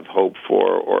could have hoped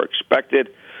for or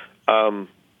expected. And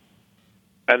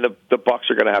the Bucs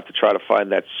are going to have to try to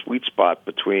find that sweet spot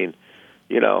between,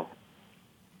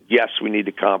 yes, we need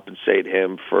to compensate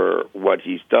him for what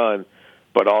he's done,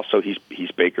 but also he's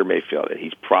Baker Mayfield, and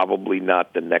he's probably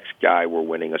not the next guy we're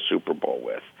winning a Super Bowl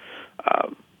with.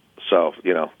 So,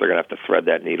 they're going to have to thread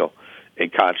that needle in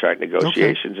contract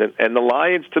negotiations. Okay. And the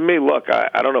Lions, to me, look,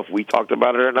 I don't know if we talked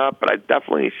about it or not, but I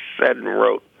definitely said and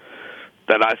wrote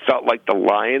that I felt like the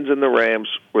Lions and the Rams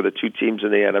were the 2 teams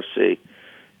in the NFC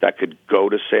that could go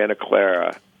to Santa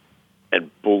Clara and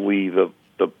bully the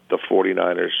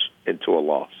 49ers into a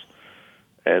loss.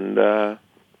 And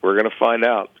we're going to find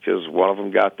out because one of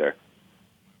them got there.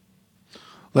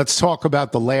 Let's talk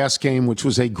about the last game, which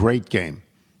was a great game.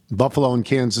 Buffalo and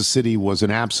Kansas City was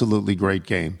an absolutely great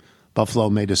game. Buffalo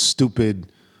made a stupid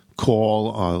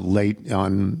call late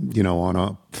on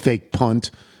a fake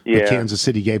punt. Yeah. But Kansas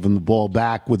City gave them the ball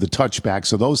back with the touchback.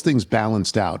 So those things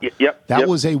balanced out. That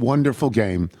was a wonderful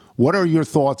game. What are your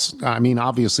thoughts? I mean,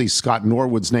 obviously, Scott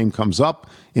Norwood's name comes up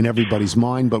in everybody's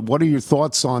mind, but what are your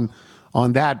thoughts on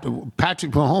that?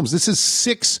 Patrick Mahomes, this is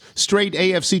 6 straight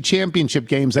AFC championship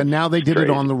games, and now they did it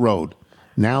on the road.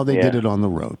 Did it on the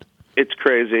road. It's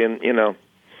crazy, and,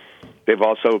 they've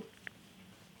also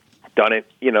done it,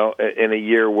 in a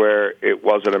year where it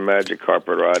wasn't a magic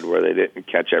carpet ride, where they didn't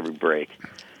catch every break,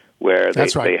 where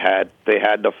they had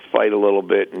to fight a little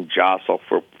bit and jostle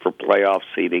for playoff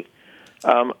seeding,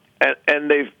 and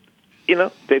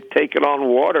they've taken on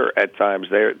water at times.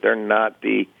 They're not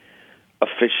the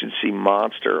efficiency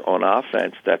monster on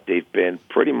offense that they've been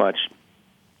pretty much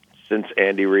since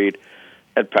Andy Reid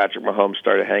and Patrick Mahomes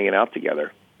started hanging out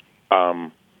together.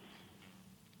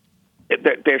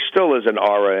 There still is an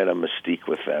aura and a mystique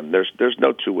with them. There's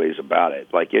no two ways about it.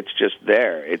 Like, it's just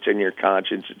there. It's in your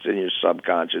conscience. It's in your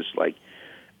subconscious. Like,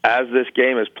 as this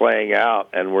game is playing out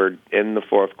and we're in the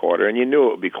fourth quarter, and you knew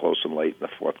it would be close and late in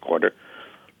the fourth quarter,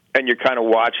 and you're kind of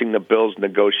watching the Bills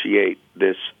negotiate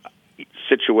this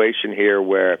situation here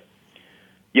where,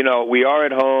 we are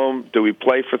at home. Do we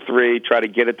play for 3, try to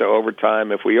get it to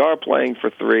overtime? If we are playing for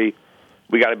 3,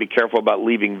 we got to be careful about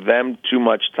leaving them too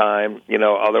much time.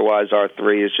 Otherwise our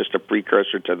 3 is just a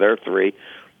precursor to their 3,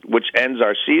 which ends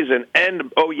our season.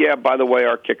 And, by the way,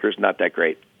 our kicker's not that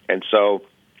great. And so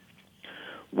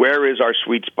where is our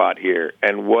sweet spot here?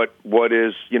 And what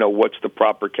is, what's the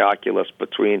proper calculus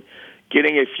between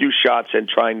getting a few shots and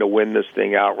trying to win this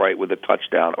thing outright with a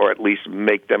touchdown, or at least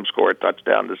make them score a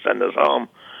touchdown to send us home?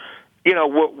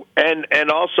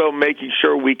 And also making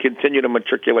sure we continue to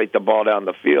matriculate the ball down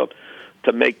the field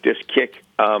to make this kick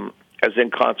as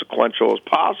inconsequential as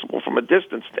possible from a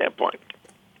distance standpoint.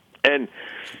 And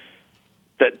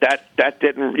that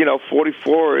didn't,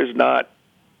 44 is not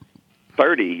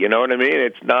 30, you know what I mean?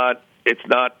 It's not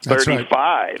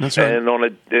 35. That's right.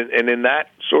 And in that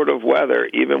sort of weather,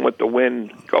 even with the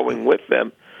wind going with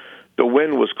them, the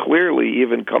wind was clearly,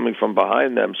 even coming from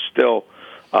behind them, still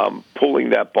pulling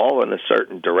that ball in a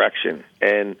certain direction.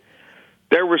 And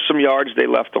there were some yards they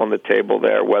left on the table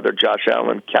there, whether Josh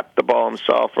Allen kept the ball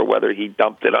himself or whether he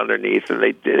dumped it underneath, and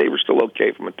they were still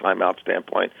okay from a timeout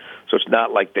standpoint. So it's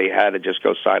not like they had to just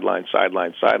go sideline,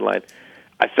 sideline, sideline.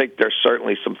 I think there's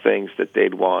certainly some things that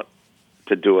they'd want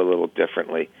to do a little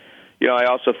differently. I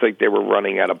also think they were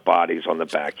running out of bodies on the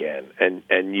back end,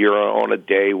 and you're on a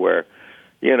day where,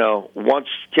 once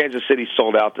Kansas City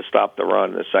sold out to stop the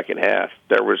run in the second half,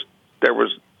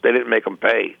 they didn't make them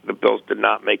pay. The Bills did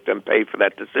not make them pay for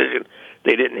that decision.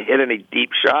 They didn't hit any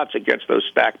deep shots against those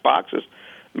stacked boxes.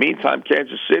 Meantime,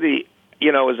 Kansas City,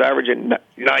 is averaging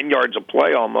 9 yards a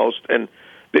play almost, and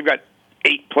they've got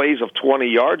 8 plays of 20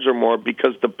 yards or more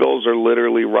because the Bills are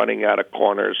literally running out of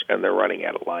corners and they're running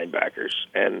out of linebackers.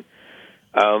 And,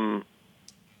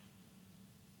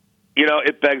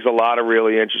 it begs a lot of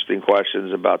really interesting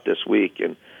questions about this week.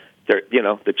 And,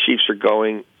 the Chiefs are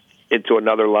going into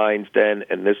another lion's den,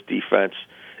 and this defense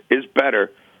is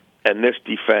better. And this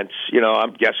defense,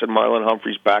 I'm guessing Marlon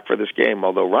Humphrey's back for this game,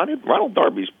 although Ronald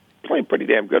Darby's playing pretty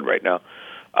damn good right now.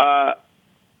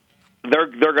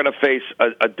 They're going to face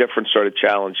a different sort of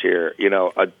challenge here,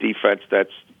 a defense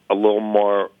that's a little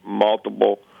more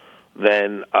multiple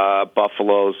than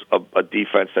Buffalo's, a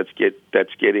defense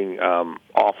that's getting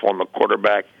off on the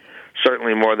quarterback,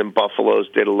 certainly more than Buffalo's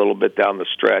did a little bit down the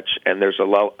stretch, and there's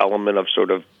a element of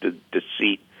sort of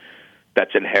deceit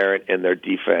that's inherent in their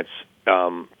defense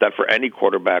that for any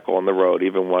quarterback on the road,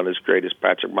 even one as great as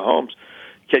Patrick Mahomes,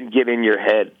 can get in your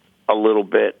head a little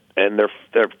bit, and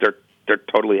they're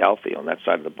totally healthy on that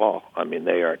side of the ball. I mean,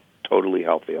 they are totally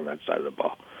healthy on that side of the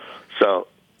ball. So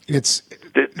this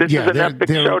is an epic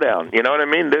showdown. You know what I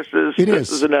mean? This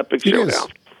is an epic showdown.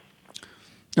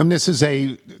 And this is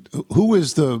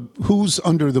who's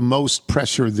under the most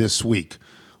pressure this week?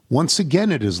 Once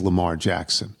again, it is Lamar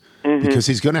Jackson, because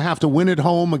he's going to have to win at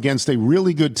home against a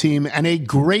really good team and a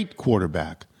great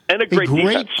quarterback. And a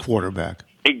great quarterback.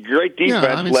 A great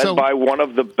defense led by one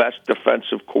of the best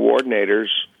defensive coordinators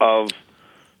of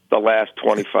the last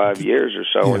 25 years or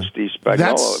so, in Steve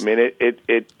Spagnuolo. I mean,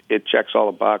 it checks all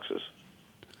the boxes.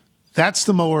 That's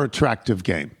the more attractive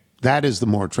game. That is the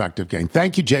more attractive game.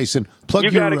 Thank you, Jason. Plug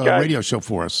your radio show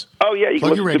for us. Oh, yeah.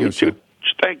 Plug your radio show.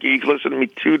 Thank you. You can listen to me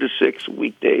 2 to 6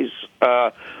 weekdays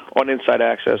on Inside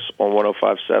Access on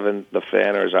 105.7 The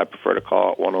Fan, or as I prefer to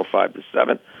call it, 105 to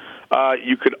 7.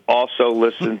 You could also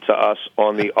listen to us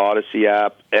on the Odyssey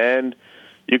app, and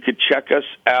you could check us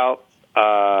out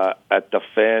at the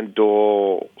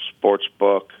FanDuel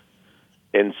Sportsbook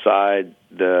inside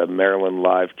the Maryland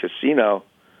Live Casino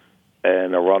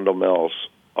and Arundel Mills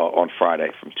on Friday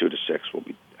from 2 to 6. We'll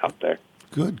be out there.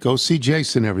 Good. Go see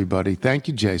Jason, everybody. Thank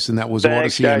you, Jason. That was Thanks,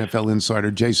 Odyssey guys. NFL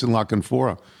insider Jason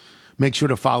Lockenfora. Make sure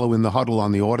to follow In the Huddle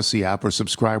on the Odyssey app or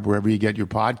subscribe wherever you get your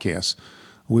podcasts.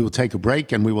 We will take a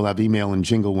break, and we will have email and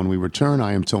jingle when we return.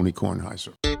 I am Tony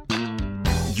Kornheiser.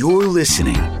 You're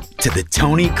listening to the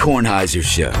Tony Kornheiser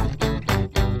Show.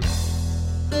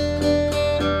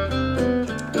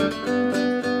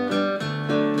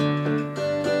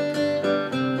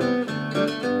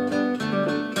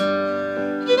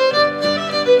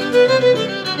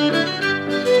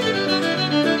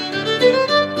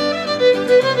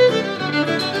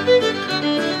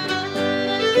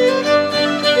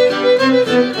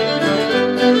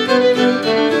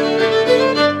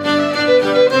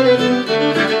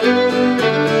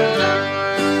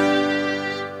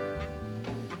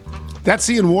 That's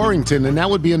Ian Warrington, and that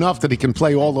would be enough that he can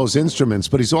play all those instruments,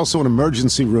 but he's also an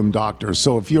emergency room doctor.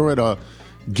 So if you're at a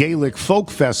Gaelic folk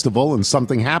festival and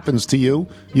something happens to you,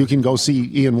 you can go see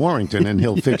Ian Warrington and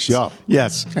he'll fix you up.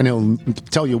 Yes. And he'll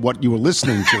tell you what you were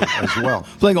listening to as well.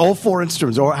 Playing all 4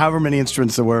 instruments, or however many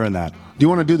instruments there were in that. Do you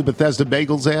want to do the Bethesda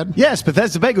Bagels ad? Yes,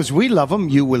 Bethesda Bagels. We love them.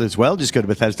 You will as well. Just go to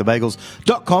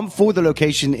BethesdaBagels.com for the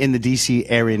location in the D.C.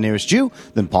 area nearest you.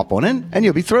 Then pop on in, and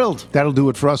you'll be thrilled. That'll do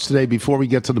it for us today. Before we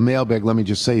get to the mailbag, let me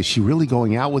just say, is she really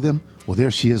going out with him? Well, there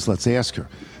she is. Let's ask her.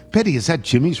 Betty, is that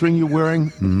Jimmy's ring you're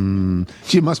wearing?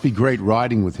 She must be great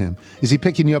riding with him. Is he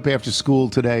picking you up after school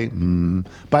today?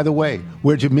 By the way,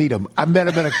 where'd you meet him? I met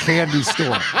him at a candy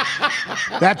store.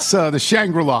 That's the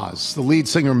Shangri-Las. The lead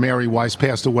singer, Mary Weiss,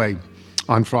 passed away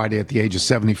on Friday at the age of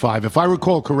 75. If I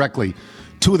recall correctly,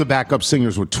 2 of the backup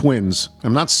singers were twins.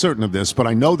 I'm not certain of this, but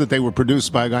I know that they were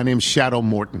produced by a guy named Shadow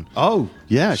Morton. Oh,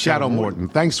 yeah. Shadow Morton.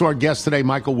 Thanks to our guests today,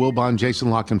 Michael Wilbon, Jason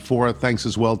Lockenfora. Thanks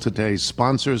as well to today's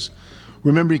sponsors.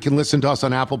 Remember, you can listen to us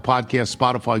on Apple Podcasts,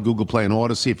 Spotify, Google Play, and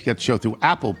Odyssey. If you get the show through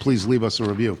Apple, please leave us a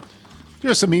review.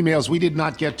 Here are some emails we did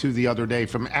not get to the other day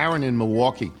from Aaron in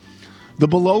Milwaukee. The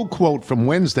below quote from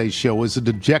Wednesday's show is a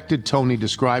dejected Tony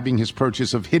describing his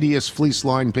purchase of hideous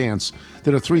fleece-lined pants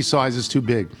that are 3 sizes too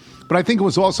big. But I think it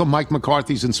was also Mike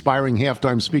McCarthy's inspiring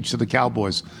halftime speech to the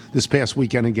Cowboys this past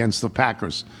weekend against the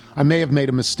Packers. I may have made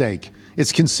a mistake.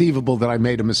 It's conceivable that I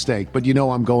made a mistake, but you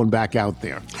know I'm going back out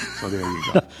there. So there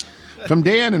you go. From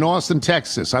Dan in Austin,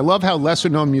 Texas. I love how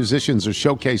lesser-known musicians are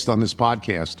showcased on this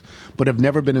podcast, but have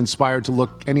never been inspired to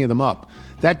look any of them up.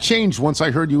 That changed once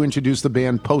I heard you introduce the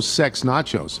band Post-Sex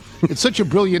Nachos. It's such a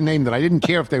brilliant name that I didn't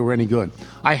care if they were any good.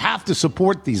 I have to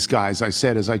support these guys, I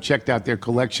said as I checked out their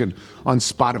collection on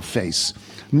Spotify.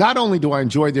 Not only do I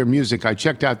enjoy their music, I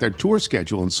checked out their tour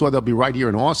schedule and saw they'll be right here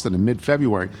in Austin in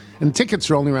mid-February. And tickets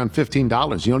are only around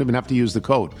 $15. You don't even have to use the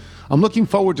code. I'm looking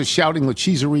forward to shouting La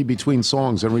Cheeserie between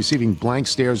songs and receiving blank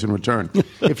stares in return.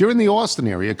 If you're in the Austin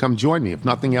area, come join me. If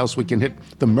nothing else, we can hit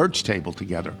the merch table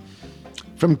together.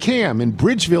 From Cam in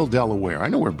Bridgeville, Delaware. I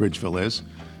know where Bridgeville is.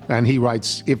 And he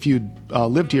writes, if you'd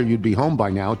lived here, you'd be home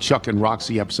by now. Chuck and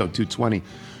Roxy, episode 220.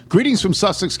 Greetings from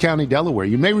Sussex County, Delaware.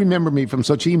 You may remember me from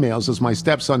such emails as my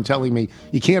stepson telling me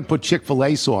you can't put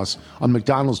Chick-fil-A sauce on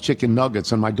McDonald's chicken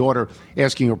nuggets, and my daughter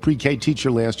asking her pre-K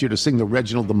teacher last year to sing the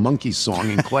Reginald the Monkey song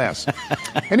in class.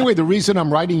 Anyway, the reason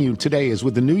I'm writing you today is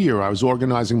with the new year, I was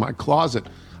organizing my closet.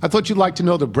 I thought you'd like to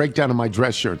know the breakdown of my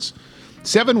dress shirts.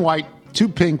 7 white, 2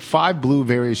 pink, 5 blue,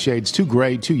 various shades, 2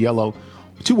 gray, 2 yellow,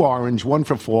 2 orange, 1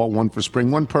 for fall, 1 for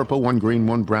spring, 1 purple, 1 green,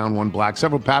 1 brown, 1 black,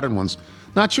 several patterned ones.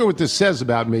 Not sure what this says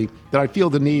about me, that I feel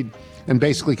the need and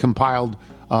basically complied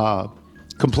to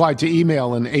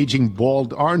email an aging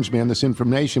bald orange man this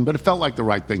information, but it felt like the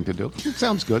right thing to do. It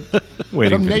sounds good.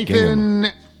 From Nathan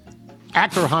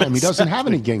Ackerheim. He doesn't have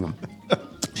any gingham.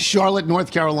 Charlotte,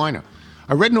 North Carolina.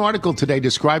 I read an article today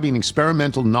describing an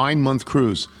experimental 9-month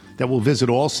cruise that will visit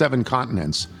all 7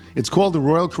 continents. It's called the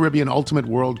Royal Caribbean Ultimate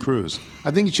World Cruise.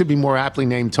 I think it should be more aptly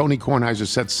named Tony Kornheiser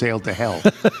Sets Sail to Hell.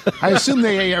 I assume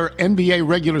they air NBA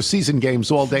regular season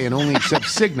games all day and only accept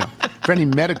Cigna for any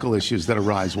medical issues that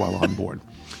arise while on board.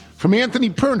 From Anthony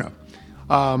Perna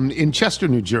in Chester,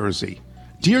 New Jersey.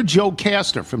 Dear Joe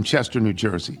Castor from Chester, New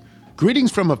Jersey.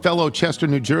 Greetings from a fellow Chester,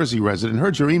 New Jersey resident.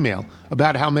 Heard your email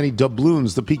about how many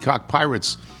doubloons the Peacock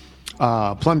Pirates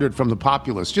plundered from the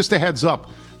populace. Just a heads up,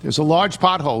 there's a large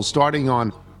pothole starting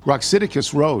on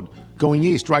Roxydicus Road, going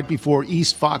east right before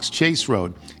East Fox Chase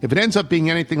Road. If it ends up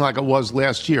being anything like it was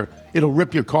last year, it'll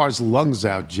rip your car's lungs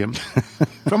out, Jim.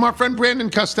 From our friend Brandon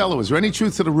Costello, is there any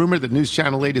truth to the rumor that News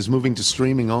Channel 8 is moving to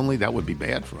streaming only? That would be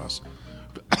bad for us.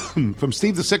 From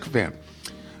Steve the Sycophant.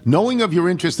 Knowing of your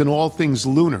interest in all things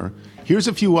lunar, here's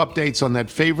a few updates on that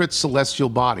favorite celestial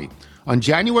body. On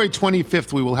January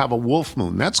 25th, we will have a wolf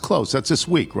moon. That's close. That's this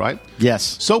week, right?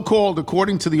 Yes. So called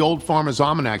according to the Old Farmer's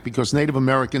Almanac because Native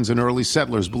Americans and early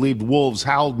settlers believed wolves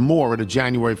howled more at a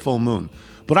January full moon.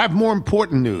 But I have more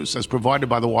important news, as provided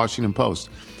by the Washington Post.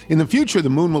 In the future, the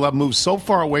moon will have moved so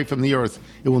far away from the Earth,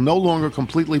 it will no longer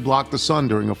completely block the sun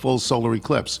during a full solar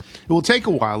eclipse. It will take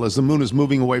a while as the moon is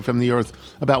moving away from the Earth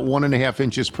about 1.5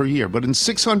 inches per year. But in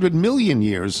 600 million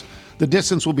years, the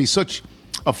distance will be such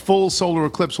a full solar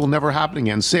eclipse will never happen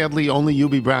again. Sadly, only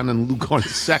Yubi Brown and Lou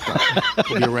Garnisecca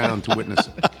will be around to witness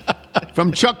it.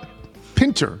 From Chuck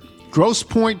Pinter, Grosse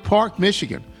Pointe Park,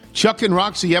 Michigan. Chuck and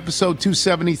Roxy, episode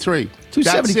 273.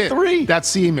 273?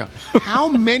 That's the email. How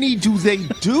many do they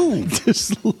do?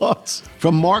 There's lots.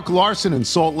 From Mark Larson in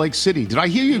Salt Lake City. Did I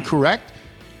hear you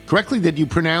correctly that you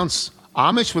pronounce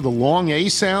Amish with a long A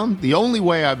sound? The only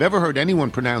way I've ever heard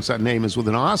anyone pronounce that name is with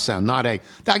an A sound, not A.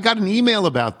 I got an email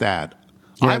about that.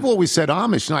 Yeah. I've always said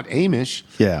Amish, not Amish.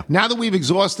 Yeah. Now that we've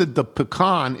exhausted the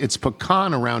it's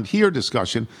pecan around here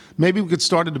discussion, maybe we could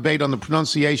start a debate on the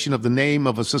pronunciation of the name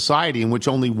of a society in which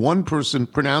only one person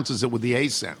pronounces it with the A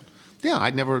sound. Yeah, I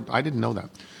didn't know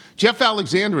that. Jeff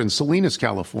Alexander in Salinas,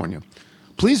 California.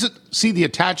 Please see the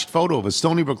attached photo of a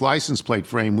Stony Brook license plate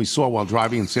frame we saw while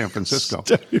driving in San Francisco.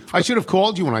 I should have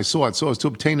called you when I saw it so as to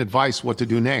obtain advice what to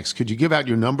do next. Could you give out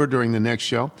your number during the next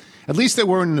show? At least they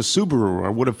weren't in a Subaru, or I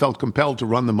would have felt compelled to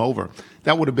run them over.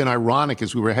 That would have been ironic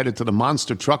as we were headed to the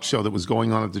monster truck show that was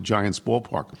going on at the Giants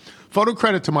ballpark. Photo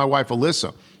credit to my wife,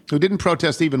 Alyssa, who didn't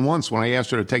protest even once when I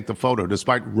asked her to take the photo,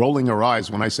 despite rolling her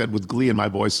eyes when I said with glee in my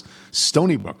voice,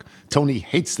 Stony Brook, Tony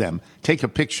hates them. Take a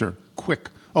picture, quick.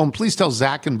 Oh, and please tell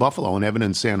Zach in Buffalo and Evan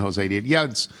in San Jose.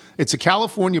 Yeah, it's a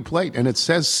California plate, and it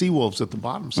says Seawolves at the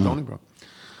bottom, Stony Brook.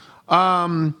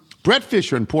 Brett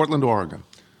Fisher in Portland, Oregon.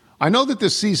 I know that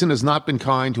this season has not been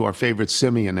kind to our favorite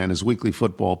Simeon and his weekly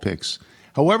football picks.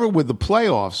 However, with the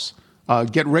playoffs,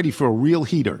 get ready for a real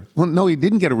heater. Well, no, he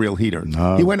didn't get a real heater.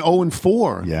 No. He went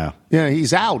 0-4. Yeah. Yeah,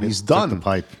 he's out. He's done. The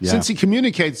pipe. Yeah. Since he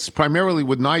communicates primarily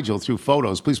with Nigel through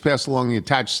photos, please pass along the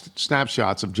attached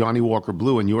snapshots of Johnny Walker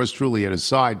Blue and yours truly at his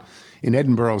side in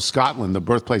Edinburgh, Scotland, the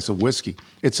birthplace of whiskey.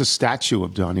 It's a statue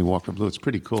of Johnny Walker Blue. It's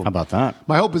pretty cool. How about that?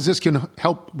 My hope is this can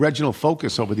help Reginald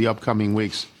focus over the upcoming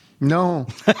weeks. No.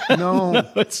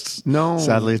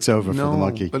 Sadly, it's over for the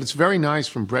monkey. But it's very nice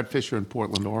from Brett Fisher in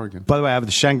Portland, Oregon. By the way, I have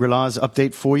the Shangri-La's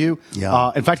update for you.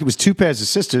 Yeah. In fact, it was two pairs of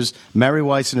sisters, Mary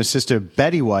Weiss and her sister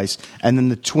Betty Weiss, and then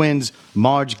the twins,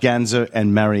 Marge Ganzer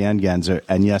and Marianne Ganzer.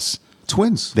 And yes,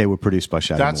 twins. They were produced by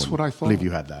Shaggy That's Morton. what I thought. I believe you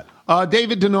had that.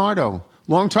 David DiNardo,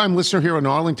 longtime listener here in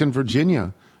Arlington,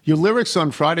 Virginia. Your lyrics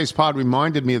on Friday's pod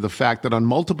reminded me of the fact that on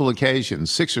multiple occasions,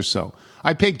 6 or so,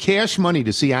 I paid cash money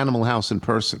to see Animal House in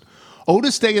person.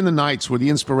 Otis Day and the Nights were the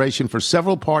inspiration for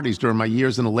several parties during my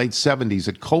years in the late 70s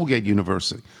at Colgate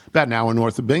University, about an hour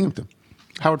north of Binghamton.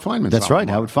 Howard Feynman's. That's right,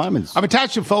 Howard Feynman's. I've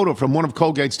attached a photo from one of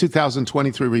Colgate's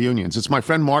 2023 reunions. It's my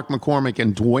friend Mark McCormick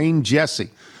and Dwayne Jesse,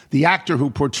 the actor who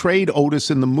portrayed Otis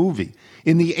in the movie.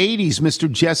 In the 80s,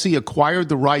 Mr. Jesse acquired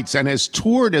the rights and has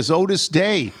toured as Otis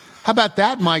Day. How about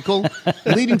that, Michael?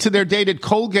 Leading to their date at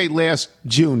Colgate last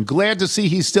June. Glad to see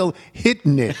he's still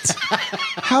hitting it.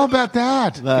 How about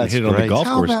that? That's hit it on the golf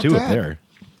course, too, up there.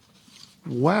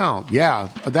 Wow. Yeah.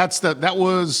 That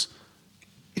was...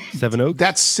 Seven Oaks?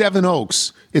 That's Seven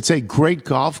Oaks. It's a great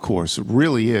golf course. It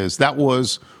really is. That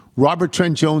was Robert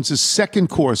Trent Jones's second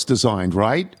course designed,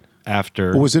 right?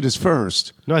 After... Or was it his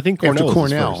first? No, I think Cornell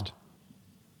was his first.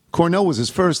 Cornell was his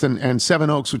first, and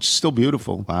Seven Oaks, which is still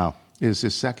beautiful. Wow. Is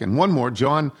his second. One more,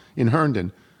 John in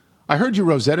Herndon. I heard you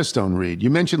Rosetta Stone read.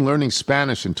 You mentioned learning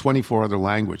Spanish and 24 other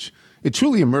language. It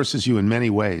truly immerses you in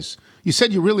many ways. You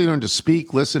said you really learned to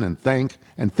speak, listen, and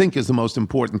think is the most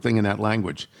important thing in that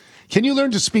language. Can you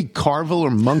learn to speak Carville or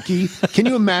Monkey? Can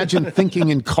you imagine thinking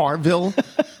in Carville?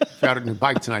 If you're out on your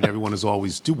bike tonight, everyone as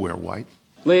always do wear white.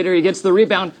 Later, he gets the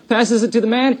rebound, passes it to the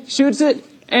man, shoots it,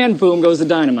 and boom goes the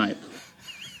dynamite.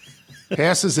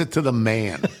 Passes it to the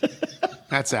man.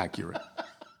 That's accurate.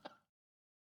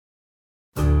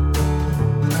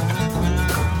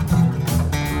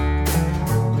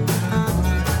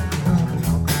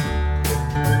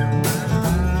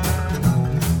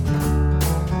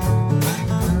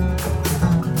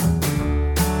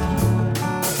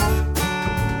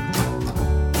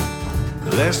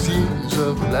 Last years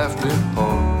of laughter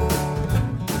hard,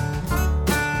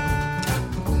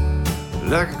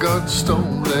 like a garden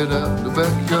stone laid out in the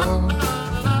backyard.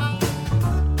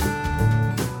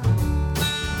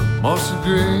 Moss and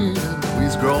green and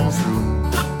weeds grown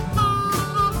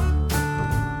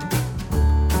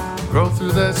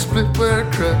through that split where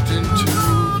it crept into.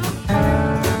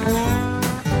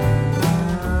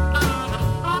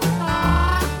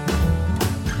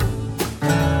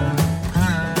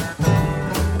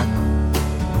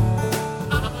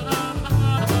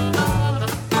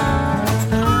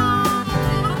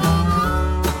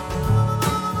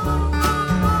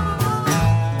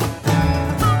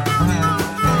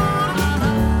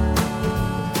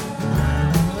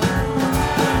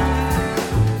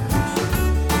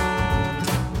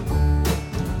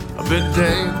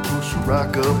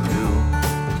 rock uphill.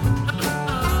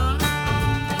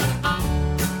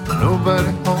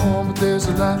 Nobody home, but there's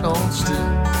a light on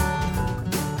still.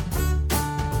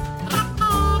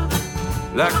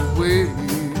 Like a weight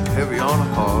heavy on a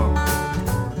heart.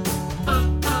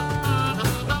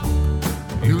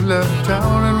 You left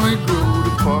town and we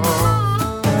grew apart.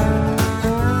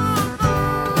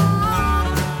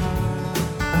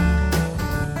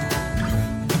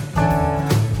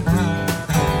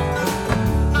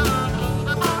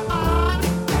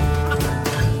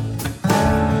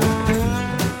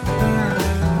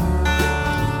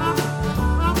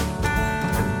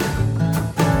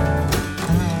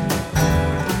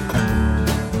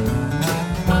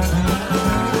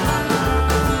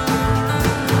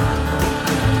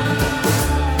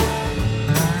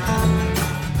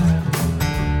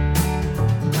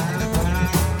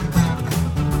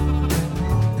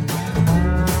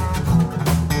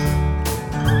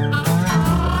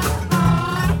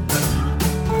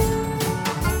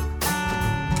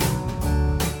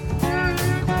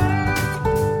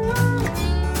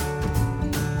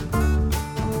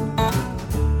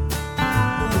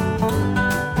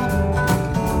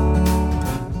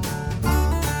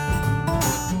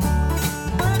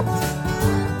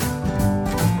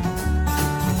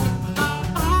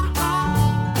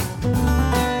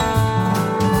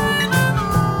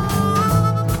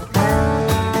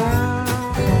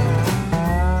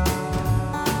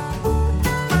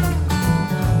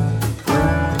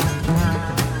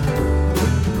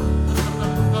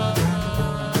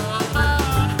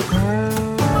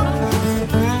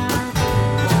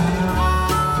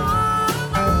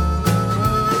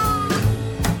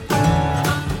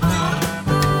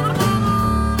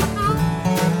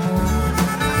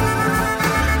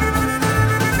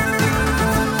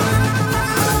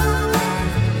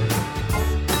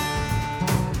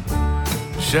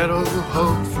 Shadows of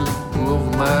hope flew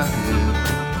over my head.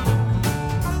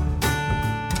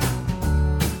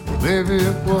 Maybe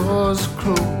it was a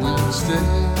crow instead.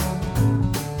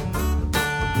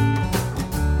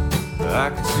 I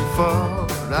can see far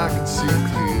and I can see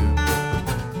clear.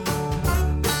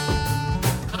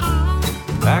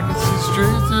 I can see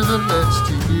straight through the last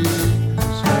 2 years.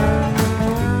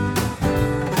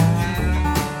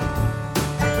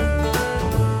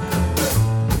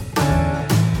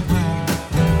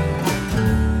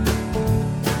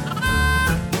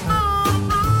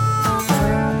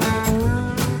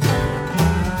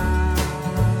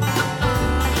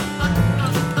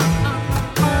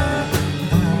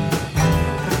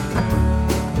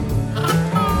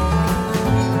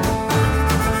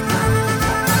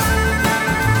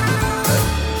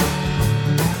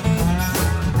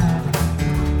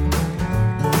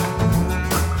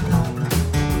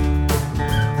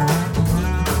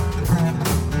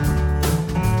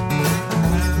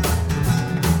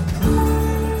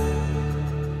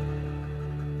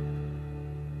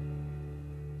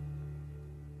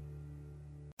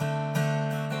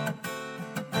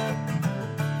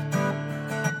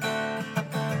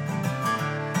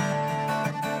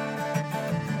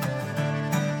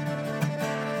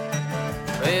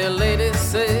 Well, lady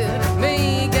said,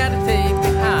 me gotta take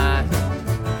me high.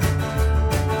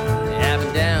 I've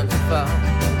been down too far,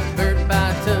 burnt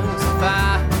by tongues of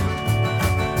fire.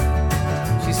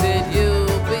 She said,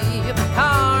 you'll be at the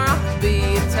car, I'll be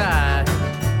a tide.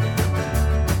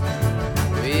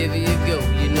 Wherever you go,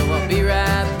 you know I'll be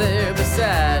right there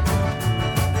beside.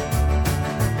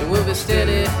 And we'll be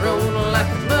steady rolling like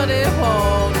a muddy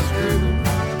water screw.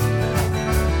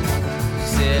 She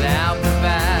said, I'll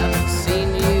provide.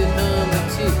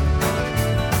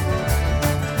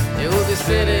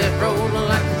 Steady rolling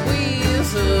like the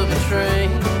wheels of a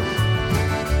train.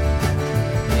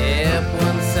 Up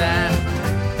one side,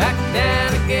 back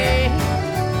down again.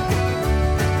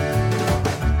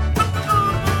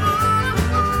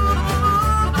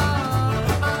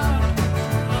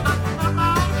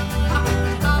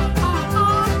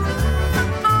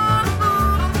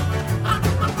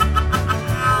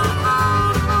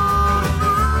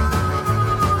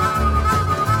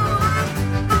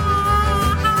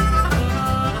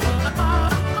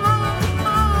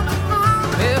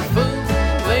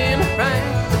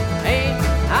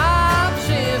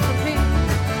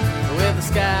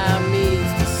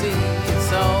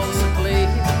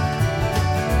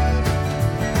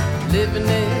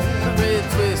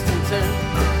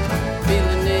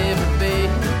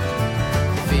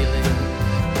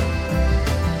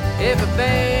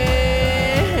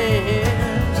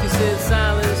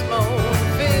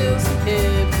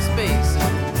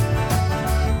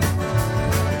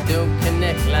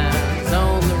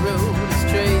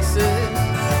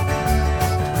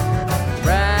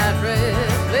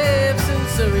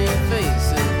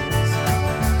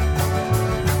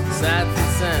 sights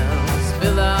and sounds,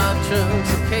 fill our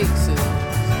trunks and cases.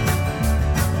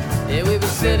 Yeah, we been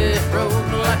steady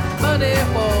rolling like a muddy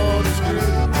water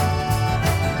screw.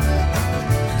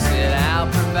 She said, I'll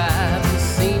provide the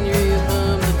scenery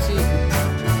of the tea.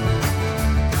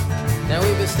 Now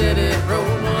we've been steady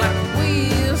rolling